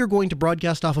 And if you're going to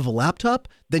broadcast off of a laptop,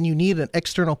 then you need an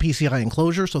external PCI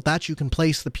enclosure so that you can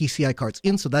place the PCI cards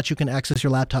in, so that you can access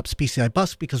your laptop's PCI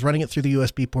bus, because running it through the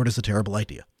USB port is a terrible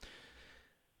idea.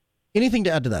 Anything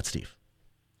to add to that, Steve?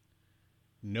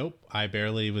 Nope, I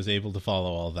barely was able to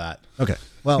follow all that. Okay.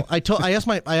 Well, I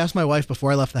asked my wife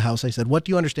before I left the house. I said, "What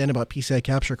do you understand about PCI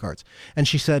capture cards?" And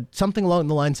she said something along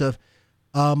the lines of,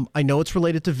 "I know it's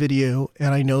related to video,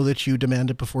 and I know that you demand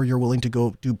it before you're willing to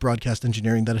go do broadcast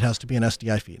engineering that it has to be an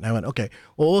SDI feed." And I went, "Okay.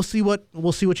 Well, we'll see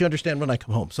what you understand when I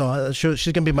come home." So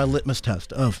she's going to be my litmus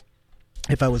test of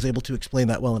if I was able to explain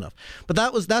that well enough. But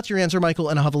that's your answer, Michael,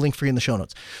 and I'll have a link for you in the show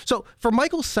notes. So for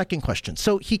Michael's second question,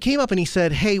 so he came up and he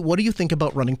said, "Hey, what do you think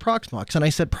about running Proxmox?" And I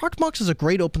said, Proxmox is a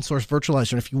great open source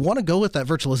virtualizer, and if you want to go with that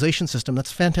virtualization system,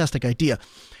 that's a fantastic idea.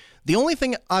 The only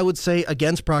thing I would say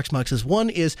against Proxmox is, one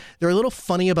is they're a little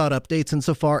funny about updates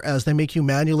insofar as they make you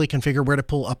manually configure where to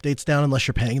pull updates down unless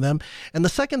you're paying them. And the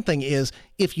second thing is,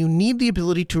 if you need the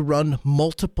ability to run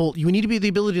multiple, you need to be the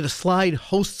ability to slide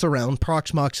hosts around.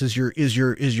 Proxmox is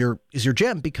your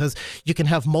gem, because you can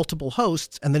have multiple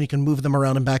hosts and then you can move them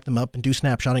around and back them up and do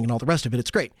snapshotting and all the rest of it.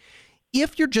 It's great.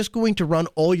 If you're just going to run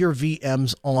all your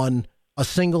VMs on a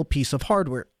single piece of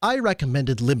hardware, I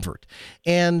recommended libvirt.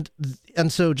 And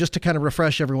so just to kind of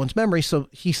refresh everyone's memory, so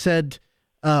he said,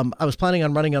 I was planning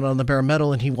on running it on the bare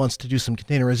metal and he wants to do some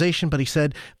containerization, but he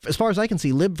said, as far as I can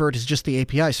see, libvirt is just the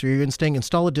API. So you're saying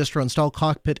install a distro, install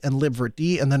Cockpit and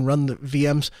libvirtd, and then run the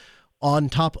VMs on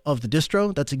top of the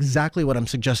distro. That's exactly what I'm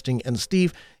suggesting. And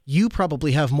Steve, you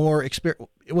probably have more experience.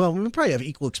 Well, we probably have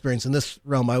equal experience in this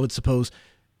realm, I would suppose.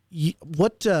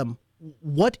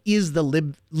 What is the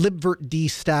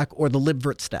libvirtd stack or the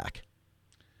libvirt stack?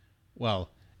 Well,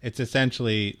 it's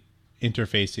essentially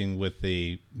interfacing with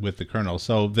the kernel.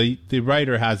 So the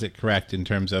writer has it correct in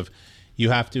terms of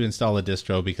you have to install a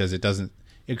distro, because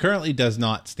it currently does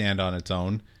not stand on its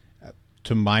own.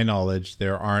 To my knowledge,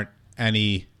 there aren't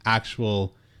any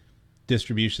actual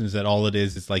distributions that all it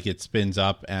is like it spins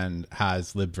up and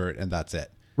has libvirt and that's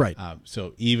it. Right.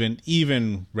 So even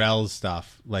RHEL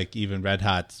stuff, like even Red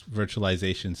Hat's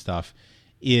virtualization stuff,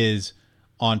 is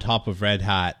on top of Red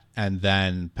Hat and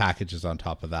then packages on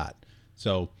top of that.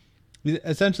 So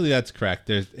essentially that's correct.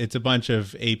 It's a bunch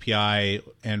of API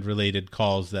and related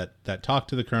calls that talk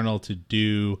to the kernel to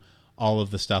do all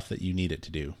of the stuff that you need it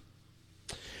to do.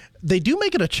 They do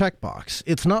make it a checkbox.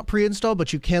 It's not pre-installed,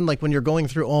 but you can, like when you're going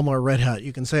through Alma or Red Hat,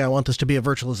 you can say, I want this to be a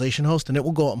virtualization host, and it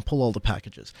will go out and pull all the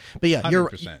packages. But yeah,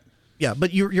 100%.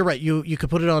 You're right. You could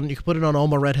put it on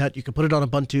Alma, Red Hat, you could put it on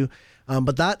Ubuntu.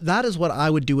 But that is what I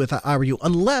would do if I were you,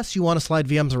 unless you want to slide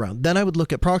VMs around. Then I would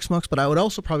look at Proxmox, but I would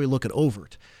also probably look at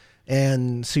Overt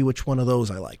and see which one of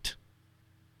those I liked.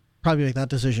 Probably make that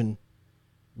decision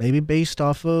maybe based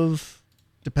off of,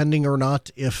 depending or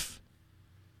not,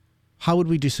 how would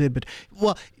we decide? But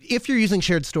well, if you're using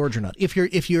shared storage or not. If you're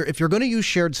going to use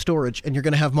shared storage and you're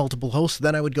going to have multiple hosts,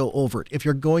 then I would go Overt. If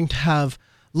you're going to have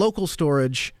local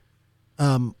storage,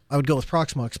 I would go with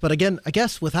Proxmox. But again, I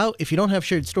guess if you don't have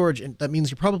shared storage, that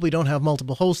means you probably don't have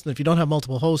multiple hosts. And if you don't have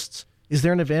multiple hosts, is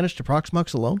there an advantage to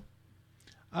Proxmox alone?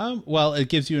 Well, it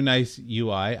gives you a nice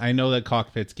UI. I know that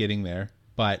Cockpit's getting there,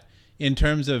 but in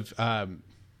terms of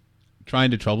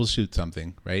trying to troubleshoot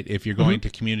something, right? If you're going to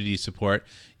community support,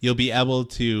 you'll be able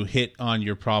to hit on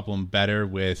your problem better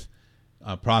with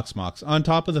Proxmox, on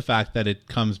top of the fact that it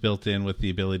comes built in with the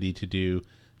ability to do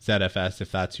ZFS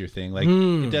if that's your thing. Like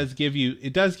it does give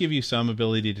you some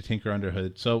ability to tinker under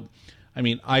hood. So, I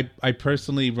mean, I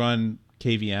personally run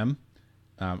KVM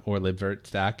or libvirt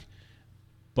stack,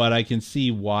 but I can see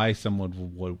why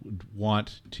someone would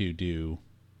want to do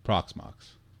Proxmox.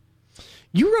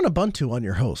 You run Ubuntu on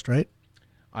your host, right?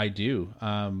 I do.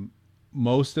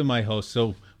 Most of my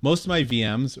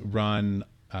VMs run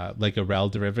like a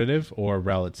RHEL derivative or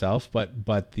RHEL itself,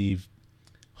 but the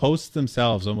hosts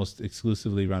themselves almost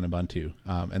exclusively run Ubuntu,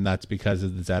 and that's because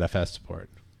of the ZFS support.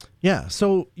 Yeah,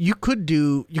 so you could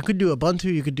do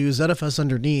Ubuntu, you could do ZFS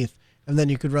underneath, and then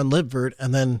you could run libvirt,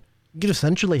 and then you could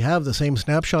essentially have the same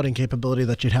snapshotting capability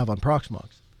that you'd have on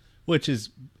Proxmox. Which is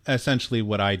essentially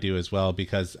what I do as well,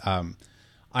 because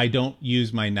I don't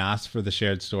use my NAS for the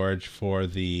shared storage for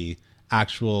the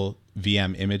actual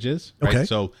VM images. Right? Okay.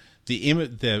 So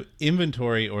the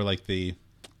inventory or like the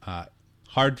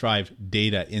hard drive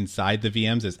data inside the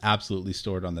VMs is absolutely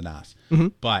stored on the NAS.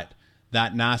 But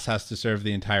that NAS has to serve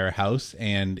the entire house,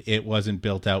 and it wasn't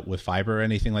built out with fiber or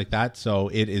anything like that. So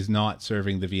it is not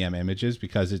serving the VM images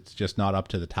because it's just not up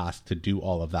to the task to do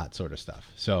all of that sort of stuff.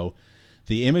 So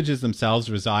the images themselves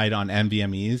reside on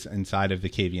NVMEs inside of the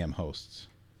KVM hosts.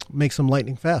 Makes them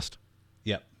lightning fast.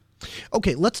 Yep.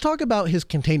 Okay, let's talk about his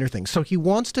container thing. So he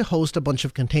wants to host a bunch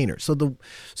of containers.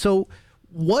 So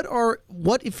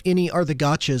what if any are the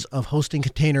gotchas of hosting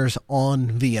containers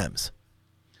on VMs?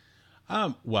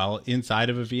 Well, inside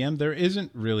of a VM, there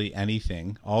isn't really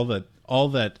anything. All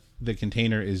that the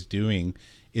container is doing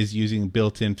is using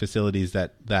built-in facilities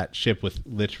that ship with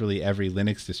literally every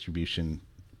Linux distribution.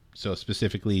 So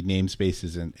specifically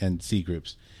namespaces and C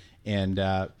groups. And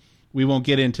we won't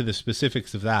get into the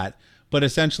specifics of that, but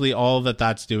essentially all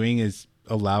that's doing is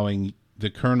allowing the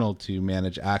kernel to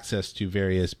manage access to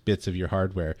various bits of your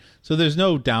hardware. So there's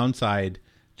no downside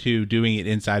to doing it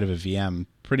inside of a VM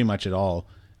pretty much at all,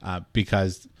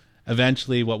 because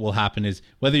eventually what will happen is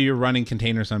whether you're running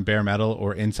containers on bare metal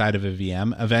or inside of a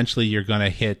VM, eventually you're going to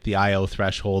hit the IO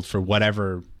threshold for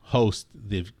whatever host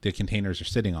the containers are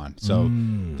sitting on. So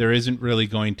there isn't really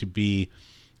going to be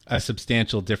a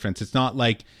substantial difference. It's not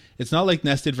like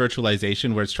nested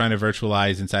virtualization where it's trying to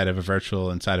virtualize inside of a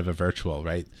virtual,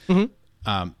 right?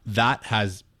 That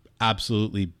has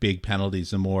absolutely big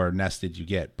penalties the more nested you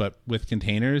get. But with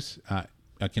containers,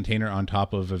 a container on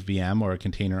top of a VM or a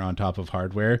container on top of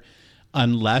hardware,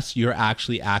 unless you're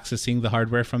actually accessing the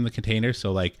hardware from the container,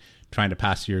 so like trying to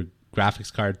pass your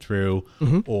graphics card through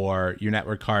or your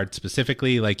network card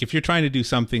specifically, like if you're trying to do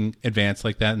something advanced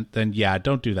like that, then yeah,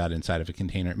 don't do that inside of a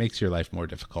container. It makes your life more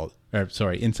difficult.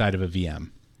 Inside of a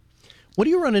VM. What do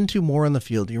you run into more in the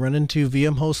field? Do you run into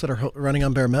VM hosts that are running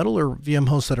on bare metal or VM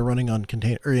hosts that are running on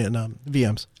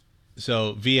VMs?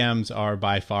 So VMs are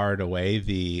by far and away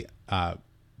the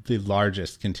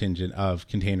largest contingent of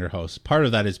container hosts. Part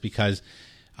of that is because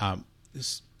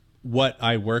what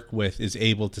I work with is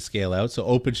able to scale out. So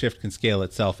OpenShift can scale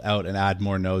itself out and add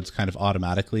more nodes kind of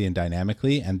automatically and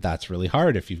dynamically, and that's really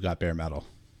hard if you've got bare metal.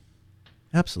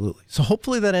 Absolutely. So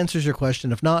hopefully that answers your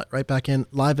question. If not, right back in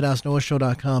live at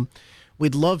AskNoahShow.com.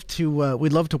 We'd love to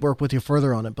work with you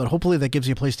further on it, but hopefully that gives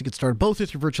you a place to get started, both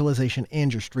with your virtualization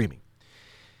and your streaming.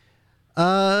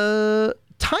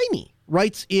 Tiny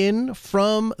writes in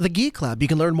from the Geek Lab. You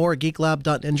can learn more at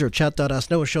geeklab.ninja or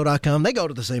chat.asknoahshow.com. They go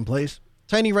to the same place.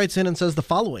 Tiny writes in and says the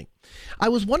following. I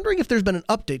was wondering if there's been an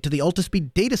update to the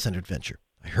Altispeed data center adventure.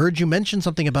 I heard you mention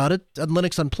something about it on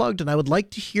Linux Unplugged, and I would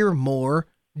like to hear more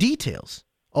details.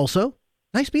 Also,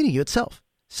 nice meeting you itself.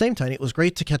 Same, Tiny. It was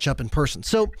great to catch up in person.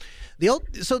 So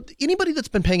anybody that's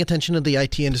been paying attention to the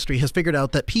IT industry has figured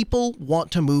out that people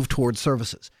want to move towards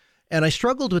services. And I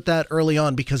struggled with that early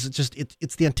on because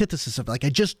it's the antithesis of like, I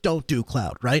just don't do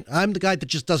cloud, right? I'm the guy that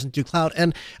just doesn't do cloud.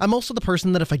 And I'm also the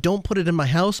person that if I don't put it in my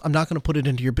house, I'm not going to put it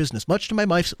into your business. Much to my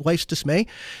wife's dismay,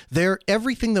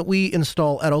 everything that we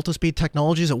install at Altispeed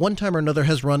Technologies at one time or another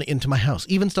has run into my house.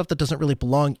 Even stuff that doesn't really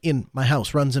belong in my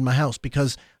house runs in my house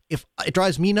because if it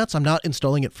drives me nuts, I'm not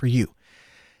installing it for you.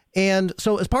 And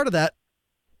so as part of that,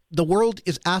 the world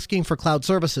is asking for cloud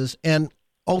services, and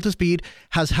Altispeed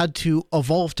has had to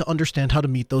evolve to understand how to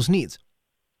meet those needs.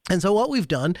 And so what we've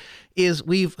done is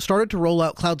we've started to roll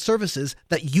out cloud services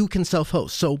that you can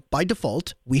self-host. So by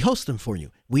default, we host them for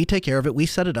you. We take care of it. We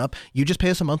set it up. You just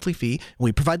pay us a monthly fee, and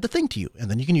we provide the thing to you,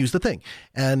 and then you can use the thing.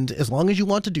 And as long as you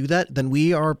want to do that, then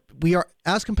we are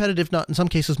as competitive, not in some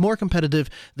cases more competitive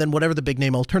than whatever the big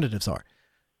name alternatives are.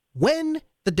 When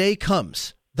the day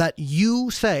comes that you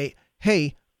say,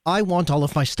 hey, I want all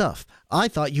of my stuff. I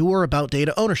thought you were about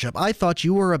data ownership. I thought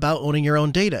you were about owning your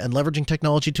own data and leveraging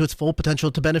technology to its full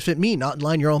potential to benefit me, not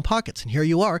line your own pockets. And here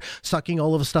you are sucking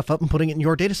all of the stuff up and putting it in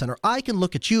your data center. I can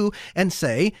look at you and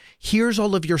say, here's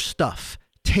all of your stuff.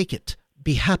 Take it.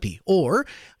 Be happy. Or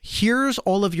here's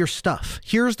all of your stuff.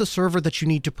 Here's the server that you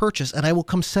need to purchase, and I will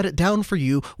come set it down for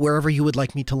you wherever you would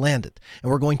like me to land it.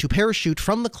 And we're going to parachute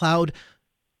from the cloud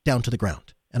down to the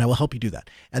ground. And I will help you do that.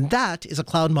 And that is a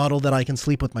cloud model that I can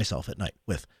sleep with myself at night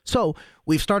with. So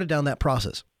we've started down that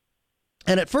process.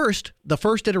 And at first, the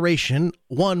first iteration,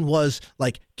 one was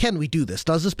like, can we do this?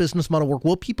 Does this business model work?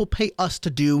 Will people pay us to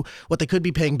do what they could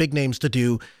be paying big names to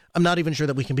do? I'm not even sure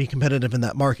that we can be competitive in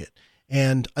that market.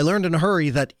 And I learned in a hurry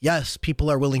that, yes, people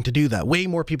are willing to do that. Way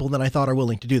more people than I thought are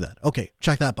willing to do that. Okay,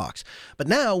 check that box. But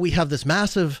now we have this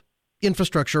massive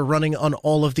infrastructure running on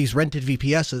all of these rented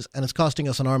VPSs, and it's costing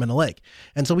us an arm and a leg.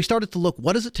 And so we started to look,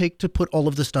 what does it take to put all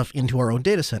of this stuff into our own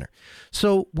data center?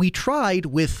 So we tried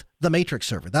with the Matrix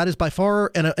server. That is by far,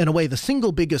 in a way, the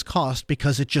single biggest cost,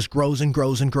 because it just grows and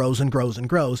grows and grows and grows and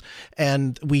grows.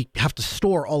 And we have to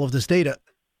store all of this data,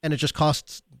 and it just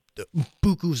costs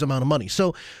buku's amount of money.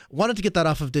 So wanted to get that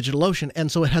off of DigitalOcean.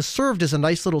 And so it has served as a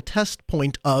nice little test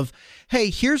point of, hey,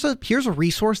 here's a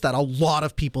resource that a lot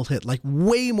of people hit, like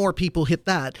way more people hit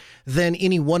that than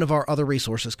any one of our other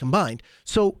resources combined.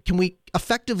 So can we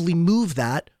effectively move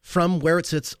that from where it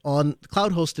sits on the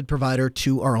cloud hosted provider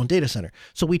to our own data center?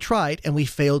 So we tried and we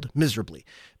failed miserably,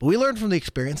 but we learned from the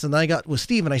experience. And then I got with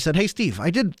Steve and I said, hey, Steve,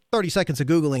 I did 30 seconds of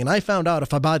Googling and I found out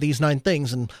if I buy these 9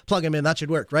 things and plug them in, that should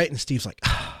work, right? And Steve's like,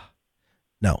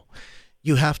 no,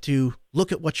 you have to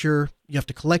look at you have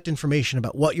to collect information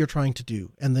about what you're trying to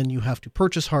do. And then you have to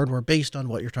purchase hardware based on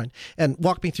what you're trying, and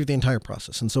walk me through the entire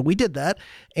process. And so we did that.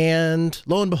 And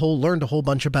lo and behold, learned a whole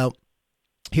bunch about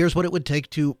here's what it would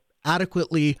take to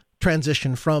adequately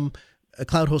transition from a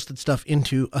cloud hosted stuff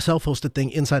into a self-hosted thing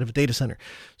inside of a data center.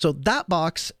 So that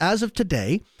box, as of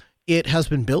today, it has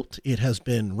been built, it has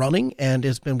been running, and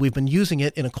we've been using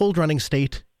it in a cold running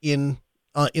state in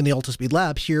the Altispeed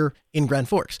lab here in Grand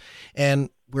Forks. And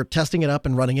we're testing it up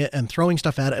and running it and throwing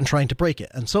stuff at it and trying to break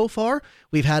it. And so far,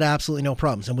 we've had absolutely no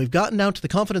problems. And we've gotten down to the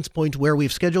confidence point where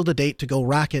we've scheduled a date to go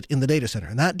rack it in the data center.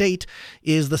 And that date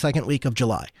is the second week of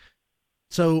July.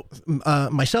 So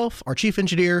myself, our chief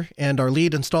engineer, and our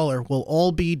lead installer will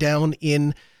all be down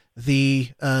in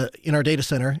our data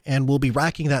center, and we'll be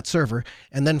racking that server.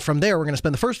 And then from there, we're going to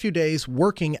spend the first few days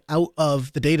working out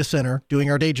of the data center, doing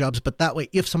our day jobs. But that way,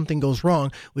 if something goes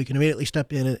wrong, we can immediately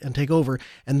step in and take over.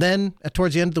 And then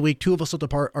towards the end of the week, 2 of us will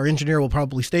depart. Our engineer will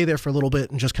probably stay there for a little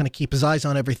bit and just kind of keep his eyes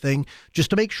on everything, just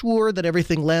to make sure that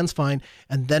everything lands fine.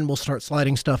 And then we'll start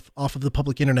sliding stuff off of the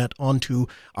public internet onto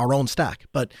our own stack.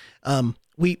 But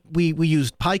we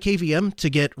used PyKVM to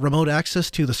get remote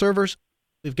access to the servers.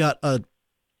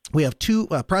 We have 2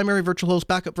 primary virtual hosts,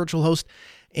 backup virtual host,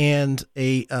 and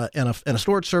a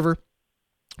storage server.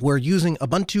 We're using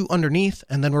Ubuntu underneath,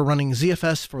 and then we're running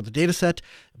ZFS for the data set,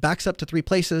 backs up to 3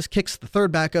 places, kicks the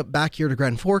 3rd backup back here to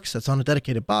Grand Forks. That's on a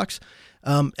dedicated box.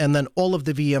 And then all of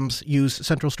the VMs use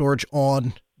central storage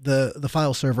on the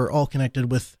file server, all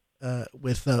connected with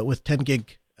 10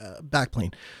 gig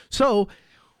backplane. So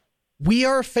we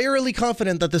are fairly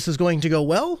confident that this is going to go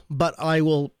well, but I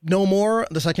will know more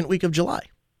the second week of July.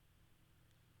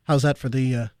 How's that for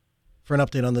an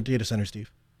update on the data center,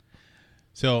 Steve?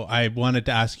 So I wanted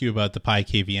to ask you about the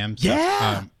PyKVM stuff.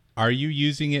 Yeah. Are you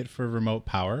using it for remote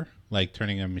power, like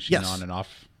turning a machine on and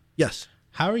off? Yes.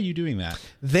 How are you doing that?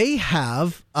 They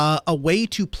have a way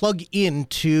to plug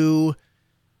into.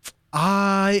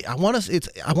 I want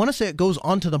to say it goes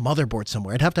onto the motherboard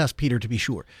somewhere. I'd have to ask Peter to be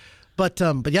sure, but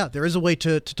yeah, there is a way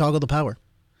to toggle the power.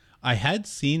 I had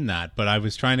seen that, but I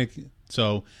was trying to.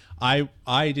 So I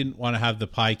didn't want to have the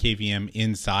PyKVM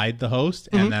inside the host,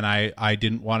 and then I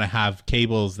didn't want to have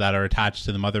cables that are attached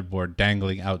to the motherboard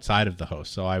dangling outside of the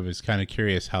host. So I was kind of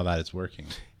curious how that is working.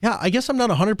 Yeah, I guess I'm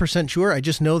not 100% sure. I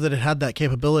just know that it had that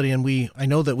capability, and I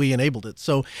know that we enabled it.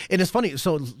 So, and it's funny.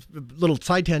 So, little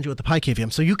side tangent with the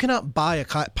PyKVM. So you cannot buy a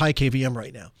PyKVM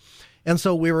right now. And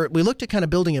so we looked at kind of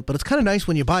building it, but it's kind of nice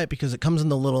when you buy it because it comes in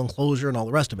the little enclosure and all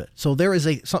the rest of it. So there's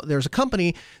a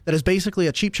company that is basically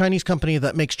a cheap Chinese company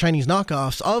that makes Chinese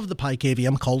knockoffs of the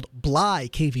PyKVM called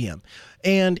BlyKVM.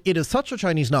 And it is such a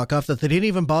Chinese knockoff that they didn't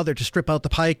even bother to strip out the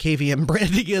Pi KVM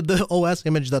branding in the OS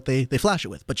image that they flash it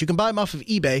with. But you can buy them off of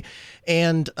eBay,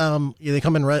 and they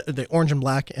come in the orange and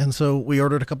black. And so we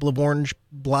ordered a couple of orange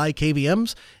Bly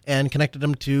KVMs and connected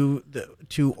them to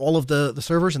all of the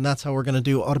servers, and that's how we're going to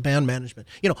do out-of-band management.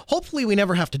 Hopefully we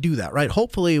never have to do that, right?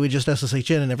 Hopefully we just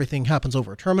SSH in and everything happens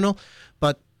over a terminal.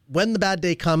 But when the bad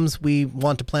day comes, we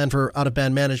want to plan for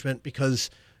out-of-band management,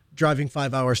 because driving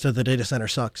 5 hours to the data center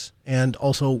sucks. And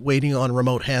also waiting on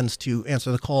remote hands to answer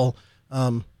the call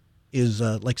is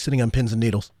like sitting on pins and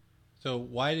needles. So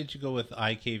why did you go with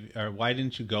IKV, or why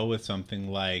didn't you go with something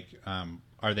like,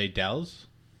 are they Dells?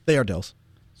 They are Dells.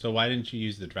 So why didn't you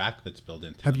use the DRAC that's built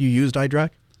into Have them? you used iDRAC?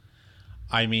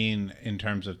 I mean, in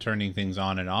terms of turning things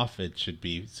on and off, it should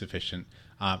be sufficient.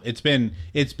 It's been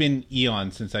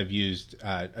eons since I've used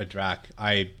a DRAC.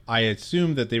 I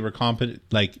assume that they were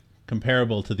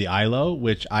comparable to the ILO,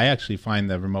 which I actually find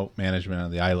the remote management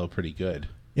on the ILO pretty good.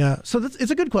 Yeah, so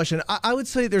it's a good question. I would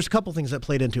say there's a couple things that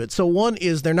played into it. So one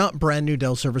is they're not brand new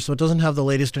Dell servers, so it doesn't have the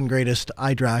latest and greatest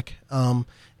iDRAC.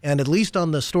 And at least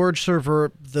on the storage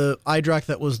server, the iDRAC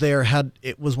that was there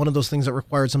was one of those things that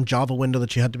required some Java window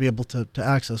that you had to be able to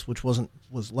access, which was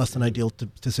less than ideal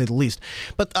to say the least.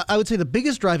 But I would say the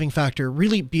biggest driving factor,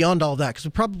 really beyond all that, because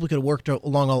we probably could have worked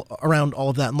around all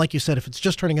of that. And like you said, if it's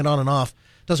just turning it on and off,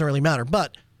 it doesn't really matter.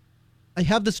 But I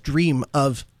have this dream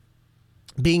of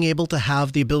being able to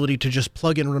have the ability to just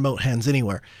plug in remote hands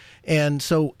anywhere. And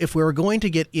so if we were going to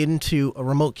get into a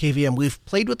remote KVM, we've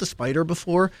played with the Spider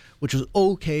before, which was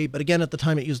okay. But again, at the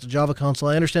time it used a Java console.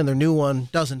 I understand their new one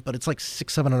doesn't, but it's like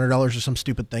 $600-700 or some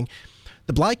stupid thing.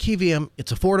 The Bly KVM,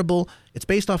 it's affordable. It's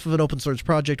based off of an open source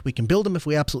project. We can build them if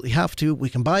we absolutely have to. We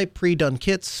can buy pre-done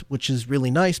kits, which is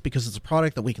really nice because it's a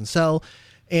product that we can sell.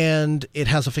 And it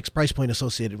has a fixed price point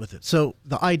associated with it. So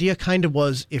the idea kind of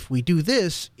was, if we do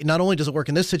this, not only does it work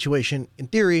in this situation, in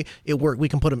theory, we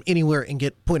can put them anywhere and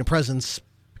get point of presence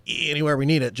anywhere we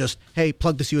need it. Just, hey,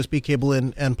 plug this USB cable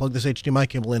in and plug this HDMI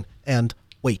cable in and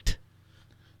wait.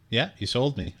 Yeah, you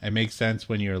sold me. It makes sense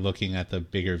when you're looking at the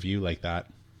bigger view like that.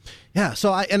 Yeah,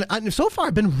 so so far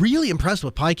I've been really impressed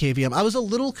with Pi KVM. I was a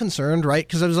little concerned, right?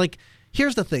 Because I was like,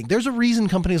 here's the thing. There's a reason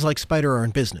companies like Spider are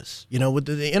in business. With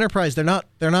the enterprise, they're not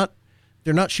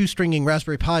shoestringing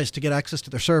Raspberry Pis to get access to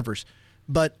their servers.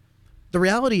 But the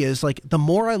reality is, like, the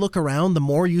more I look around, the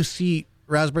more you see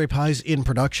Raspberry Pis in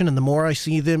production, and the more I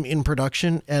see them in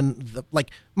production, and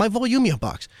my Volumia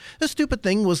box. This stupid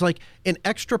thing was like an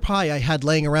extra Pi I had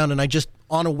laying around, and I just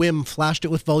on a whim flashed it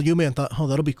with Volumia and thought, oh,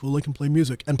 that'll be cool, I can play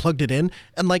music, and plugged it in.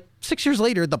 And like 6 years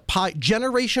later, the Pi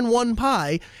Generation 1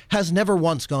 Pi has never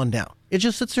once gone down. It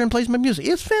just sits there and plays my music.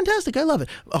 It's fantastic. I love it.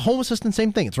 A Home Assistant,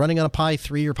 same thing. It's running on a Pi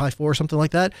 3 or Pi 4 or something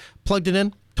like that. Plugged it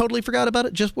in, totally forgot about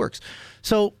it, just works.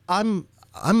 So I'm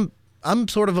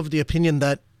sort of the opinion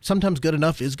that sometimes good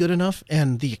enough is good enough,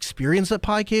 and the experience at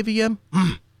Pi KVM,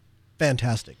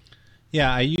 fantastic.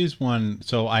 Yeah, I use one.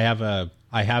 So I have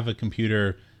a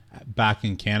computer back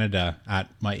in Canada at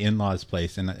my in-laws'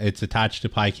 place, and it's attached to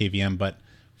Pi KVM. But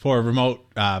for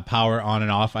remote power on and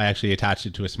off, I actually attached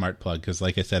it to a smart plug because,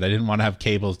 like I said, I didn't want to have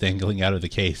cables dangling out of the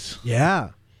case. Yeah.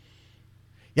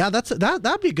 Yeah,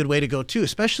 that'd be a good way to go too,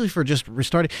 especially for just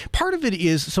restarting. Part of it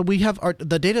is, so we have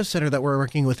the data center that we're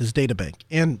working with is DataBank,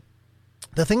 and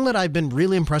the thing that I've been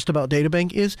really impressed about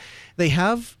DataBank is they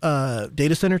have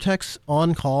data center techs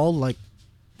on call like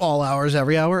all hours,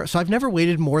 every hour. So I've never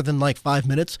waited more than like 5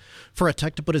 minutes for a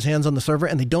tech to put his hands on the server,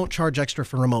 and they don't charge extra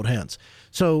for remote hands.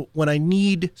 So when I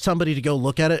need somebody to go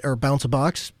look at it or bounce a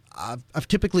box, I've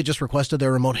typically just requested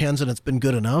their remote hands, and it's been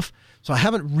good enough. So I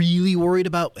haven't really worried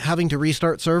about having to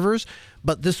restart servers,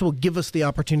 but this will give us the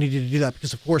opportunity to do that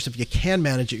because, of course, if you can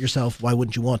manage it yourself, why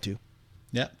wouldn't you want to?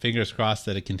 Yeah, fingers crossed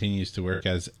that it continues to work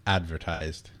as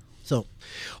advertised. So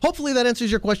hopefully that answers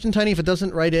your question, Tiny. If it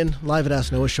doesn't, write in live at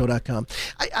AskNoahShow.com.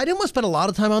 I didn't want to spend a lot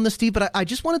of time on this, Steve, but I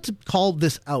just wanted to call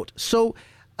this out. So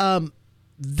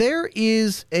there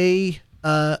is a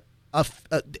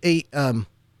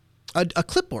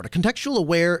clipboard, a contextual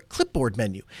aware clipboard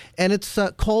menu, and it's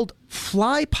called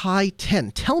FlyPi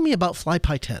 10. Tell me about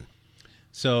FlyPi 10.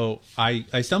 So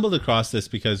I stumbled across this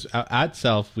because at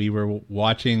Self, we were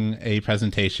watching a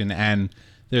presentation, and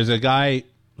there's a guy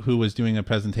who was doing a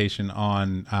presentation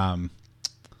on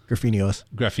Graphene OS.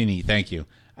 Graphene, thank you.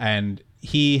 And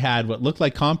he had what looked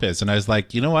like Compiz, and I was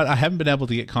like, you know what? I haven't been able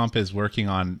to get Compiz working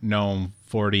on GNOME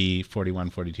 40, 41,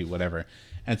 42, whatever.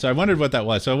 And so I wondered what that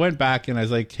was. So I went back and I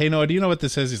was like, hey, Noah, do you know what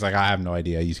this is? He's like, I have no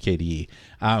idea. I use KDE.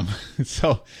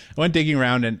 So I went digging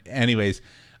around, and anyways,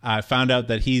 I found out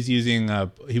that he was using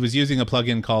a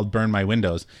plugin called Burn My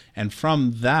Windows. And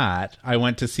from that, I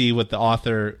went to see what the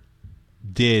author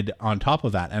did on top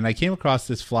of that. And I came across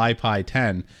this FlyPy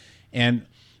 10, and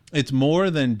it's more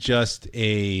than just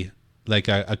a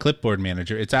clipboard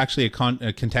manager. It's actually a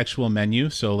contextual menu.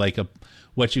 So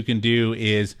what you can do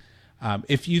is,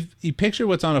 if you picture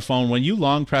what's on a phone, when you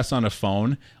long press on a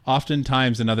phone,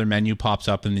 oftentimes another menu pops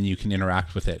up and then you can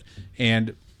interact with it.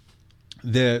 And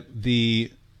there's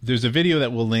a video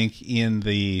that we'll link in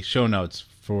the show notes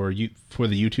for the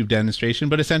YouTube demonstration,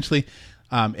 but essentially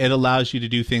it allows you to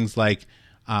do things like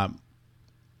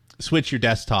switch your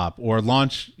desktop or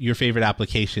launch your favorite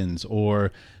applications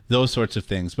or those sorts of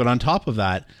things. But on top of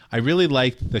that, I really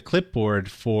liked the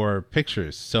clipboard for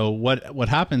pictures. So what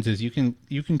happens is you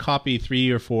can copy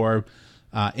 3 or 4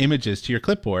 images to your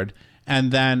clipboard,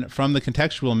 and then from the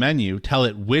contextual menu, tell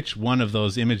it which one of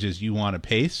those images you want to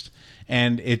paste.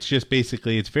 And it's just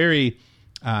basically, it's very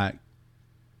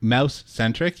mouse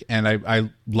centric, and I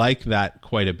like that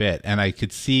quite a bit. And I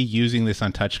could see using this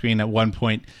on touchscreen at one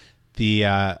point.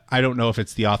 I don't know if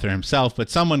it's the author himself, but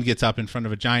someone gets up in front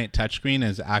of a giant touchscreen and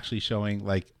is actually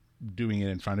showing, doing it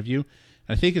in front of you.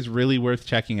 And I think it's really worth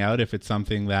checking out if it's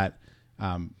something that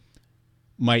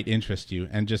might interest you.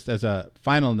 And just as a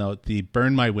final note, the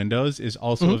Burn My Windows is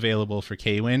also available for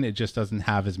KWin. It just doesn't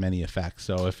have as many effects.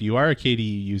 So if you are a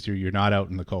KDE user, you're not out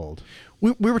in the cold.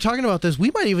 We were talking about this.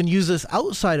 We might even use this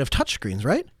outside of touchscreens,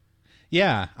 right?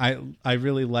 Yeah, I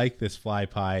really like this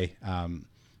FlyPy.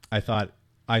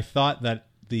 I thought that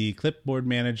the clipboard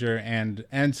manager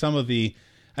and some of the,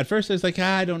 at first I was like,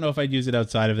 I don't know if I'd use it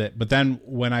outside of it. But then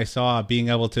when I saw being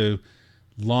able to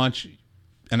launch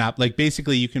an app,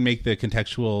 basically you can make the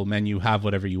contextual menu have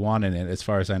whatever you want in it, as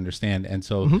far as I understand. And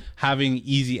so having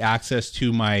easy access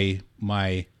to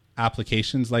my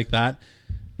applications like that,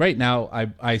 right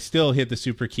now I still hit the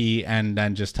super key and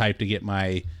then just type to get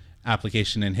my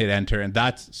application and hit enter. And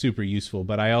that's super useful.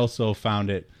 But I also found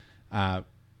it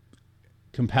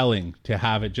compelling to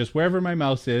have it just wherever my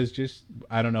mouse is. Just,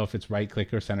 I don't know if it's right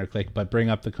click or center click, but bring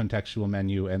up the contextual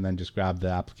menu and then just grab the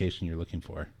application you're looking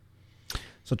for.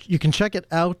 So you can check it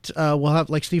out. We'll have,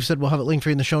 like Steve said, we'll have it linked for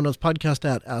you in the show notes. Podcast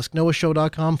at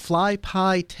AskNoahShow.com.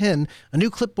 FlyPy 10, a new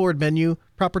clipboard menu,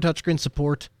 proper touchscreen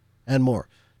support, and more.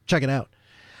 Check it out.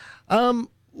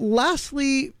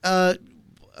 Lastly,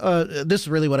 this is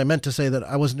really what I meant to say that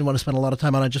I didn't want to spend a lot of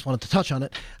time on. I just wanted to touch on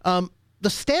it. The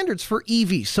standards for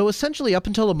EVs. So essentially, up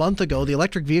until a month ago, the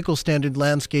electric vehicle standard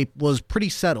landscape was pretty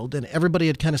settled, and everybody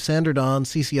had kind of standard on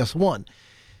CCS1.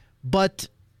 But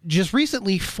just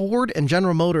recently, Ford and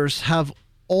General Motors have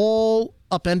all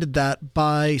upended that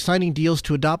by signing deals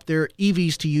to adopt their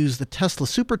EVs to use the Tesla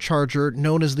supercharger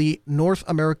known as the North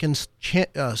American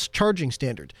charging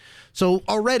standard. So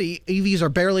already, EVs are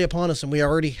barely upon us, and we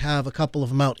already have a couple of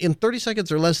them out. In 30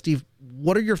 seconds or less, Steve,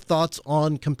 what are your thoughts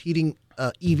on competing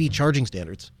EV charging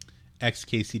standards?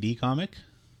 XKCD comic?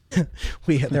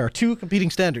 There are 2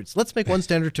 competing standards. Let's make one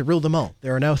standard to rule them all.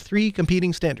 There are now 3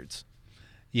 competing standards.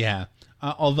 Yeah.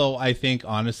 Although I think,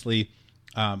 honestly,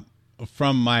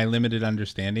 from my limited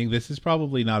understanding, this is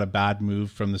probably not a bad move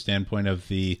from the standpoint of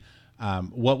the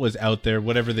what was out there,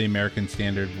 whatever the American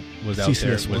standard was out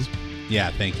CCS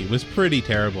there. Thank you. Was pretty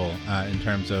terrible in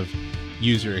terms of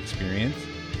user experience.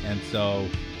 And so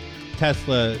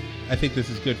Tesla, I think this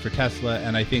is good for Tesla,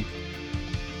 and I think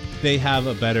they have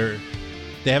a better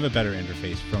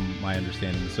interface from my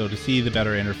understanding. So to see the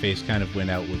better interface kind of win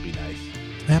out would be nice.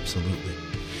 Absolutely.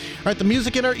 All right, the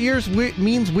music in our ears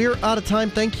means we're out of time.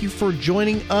 Thank you for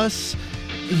joining us.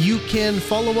 You can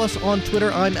follow us on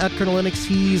Twitter. I'm at Colonel Linux.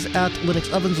 He's at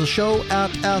Linux Ovens. The show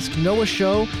at Ask Noah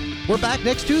Show. We're back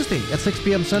next Tuesday at 6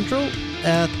 p.m. Central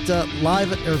at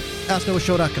live at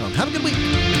AskNoahShow.com. Have a good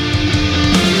week.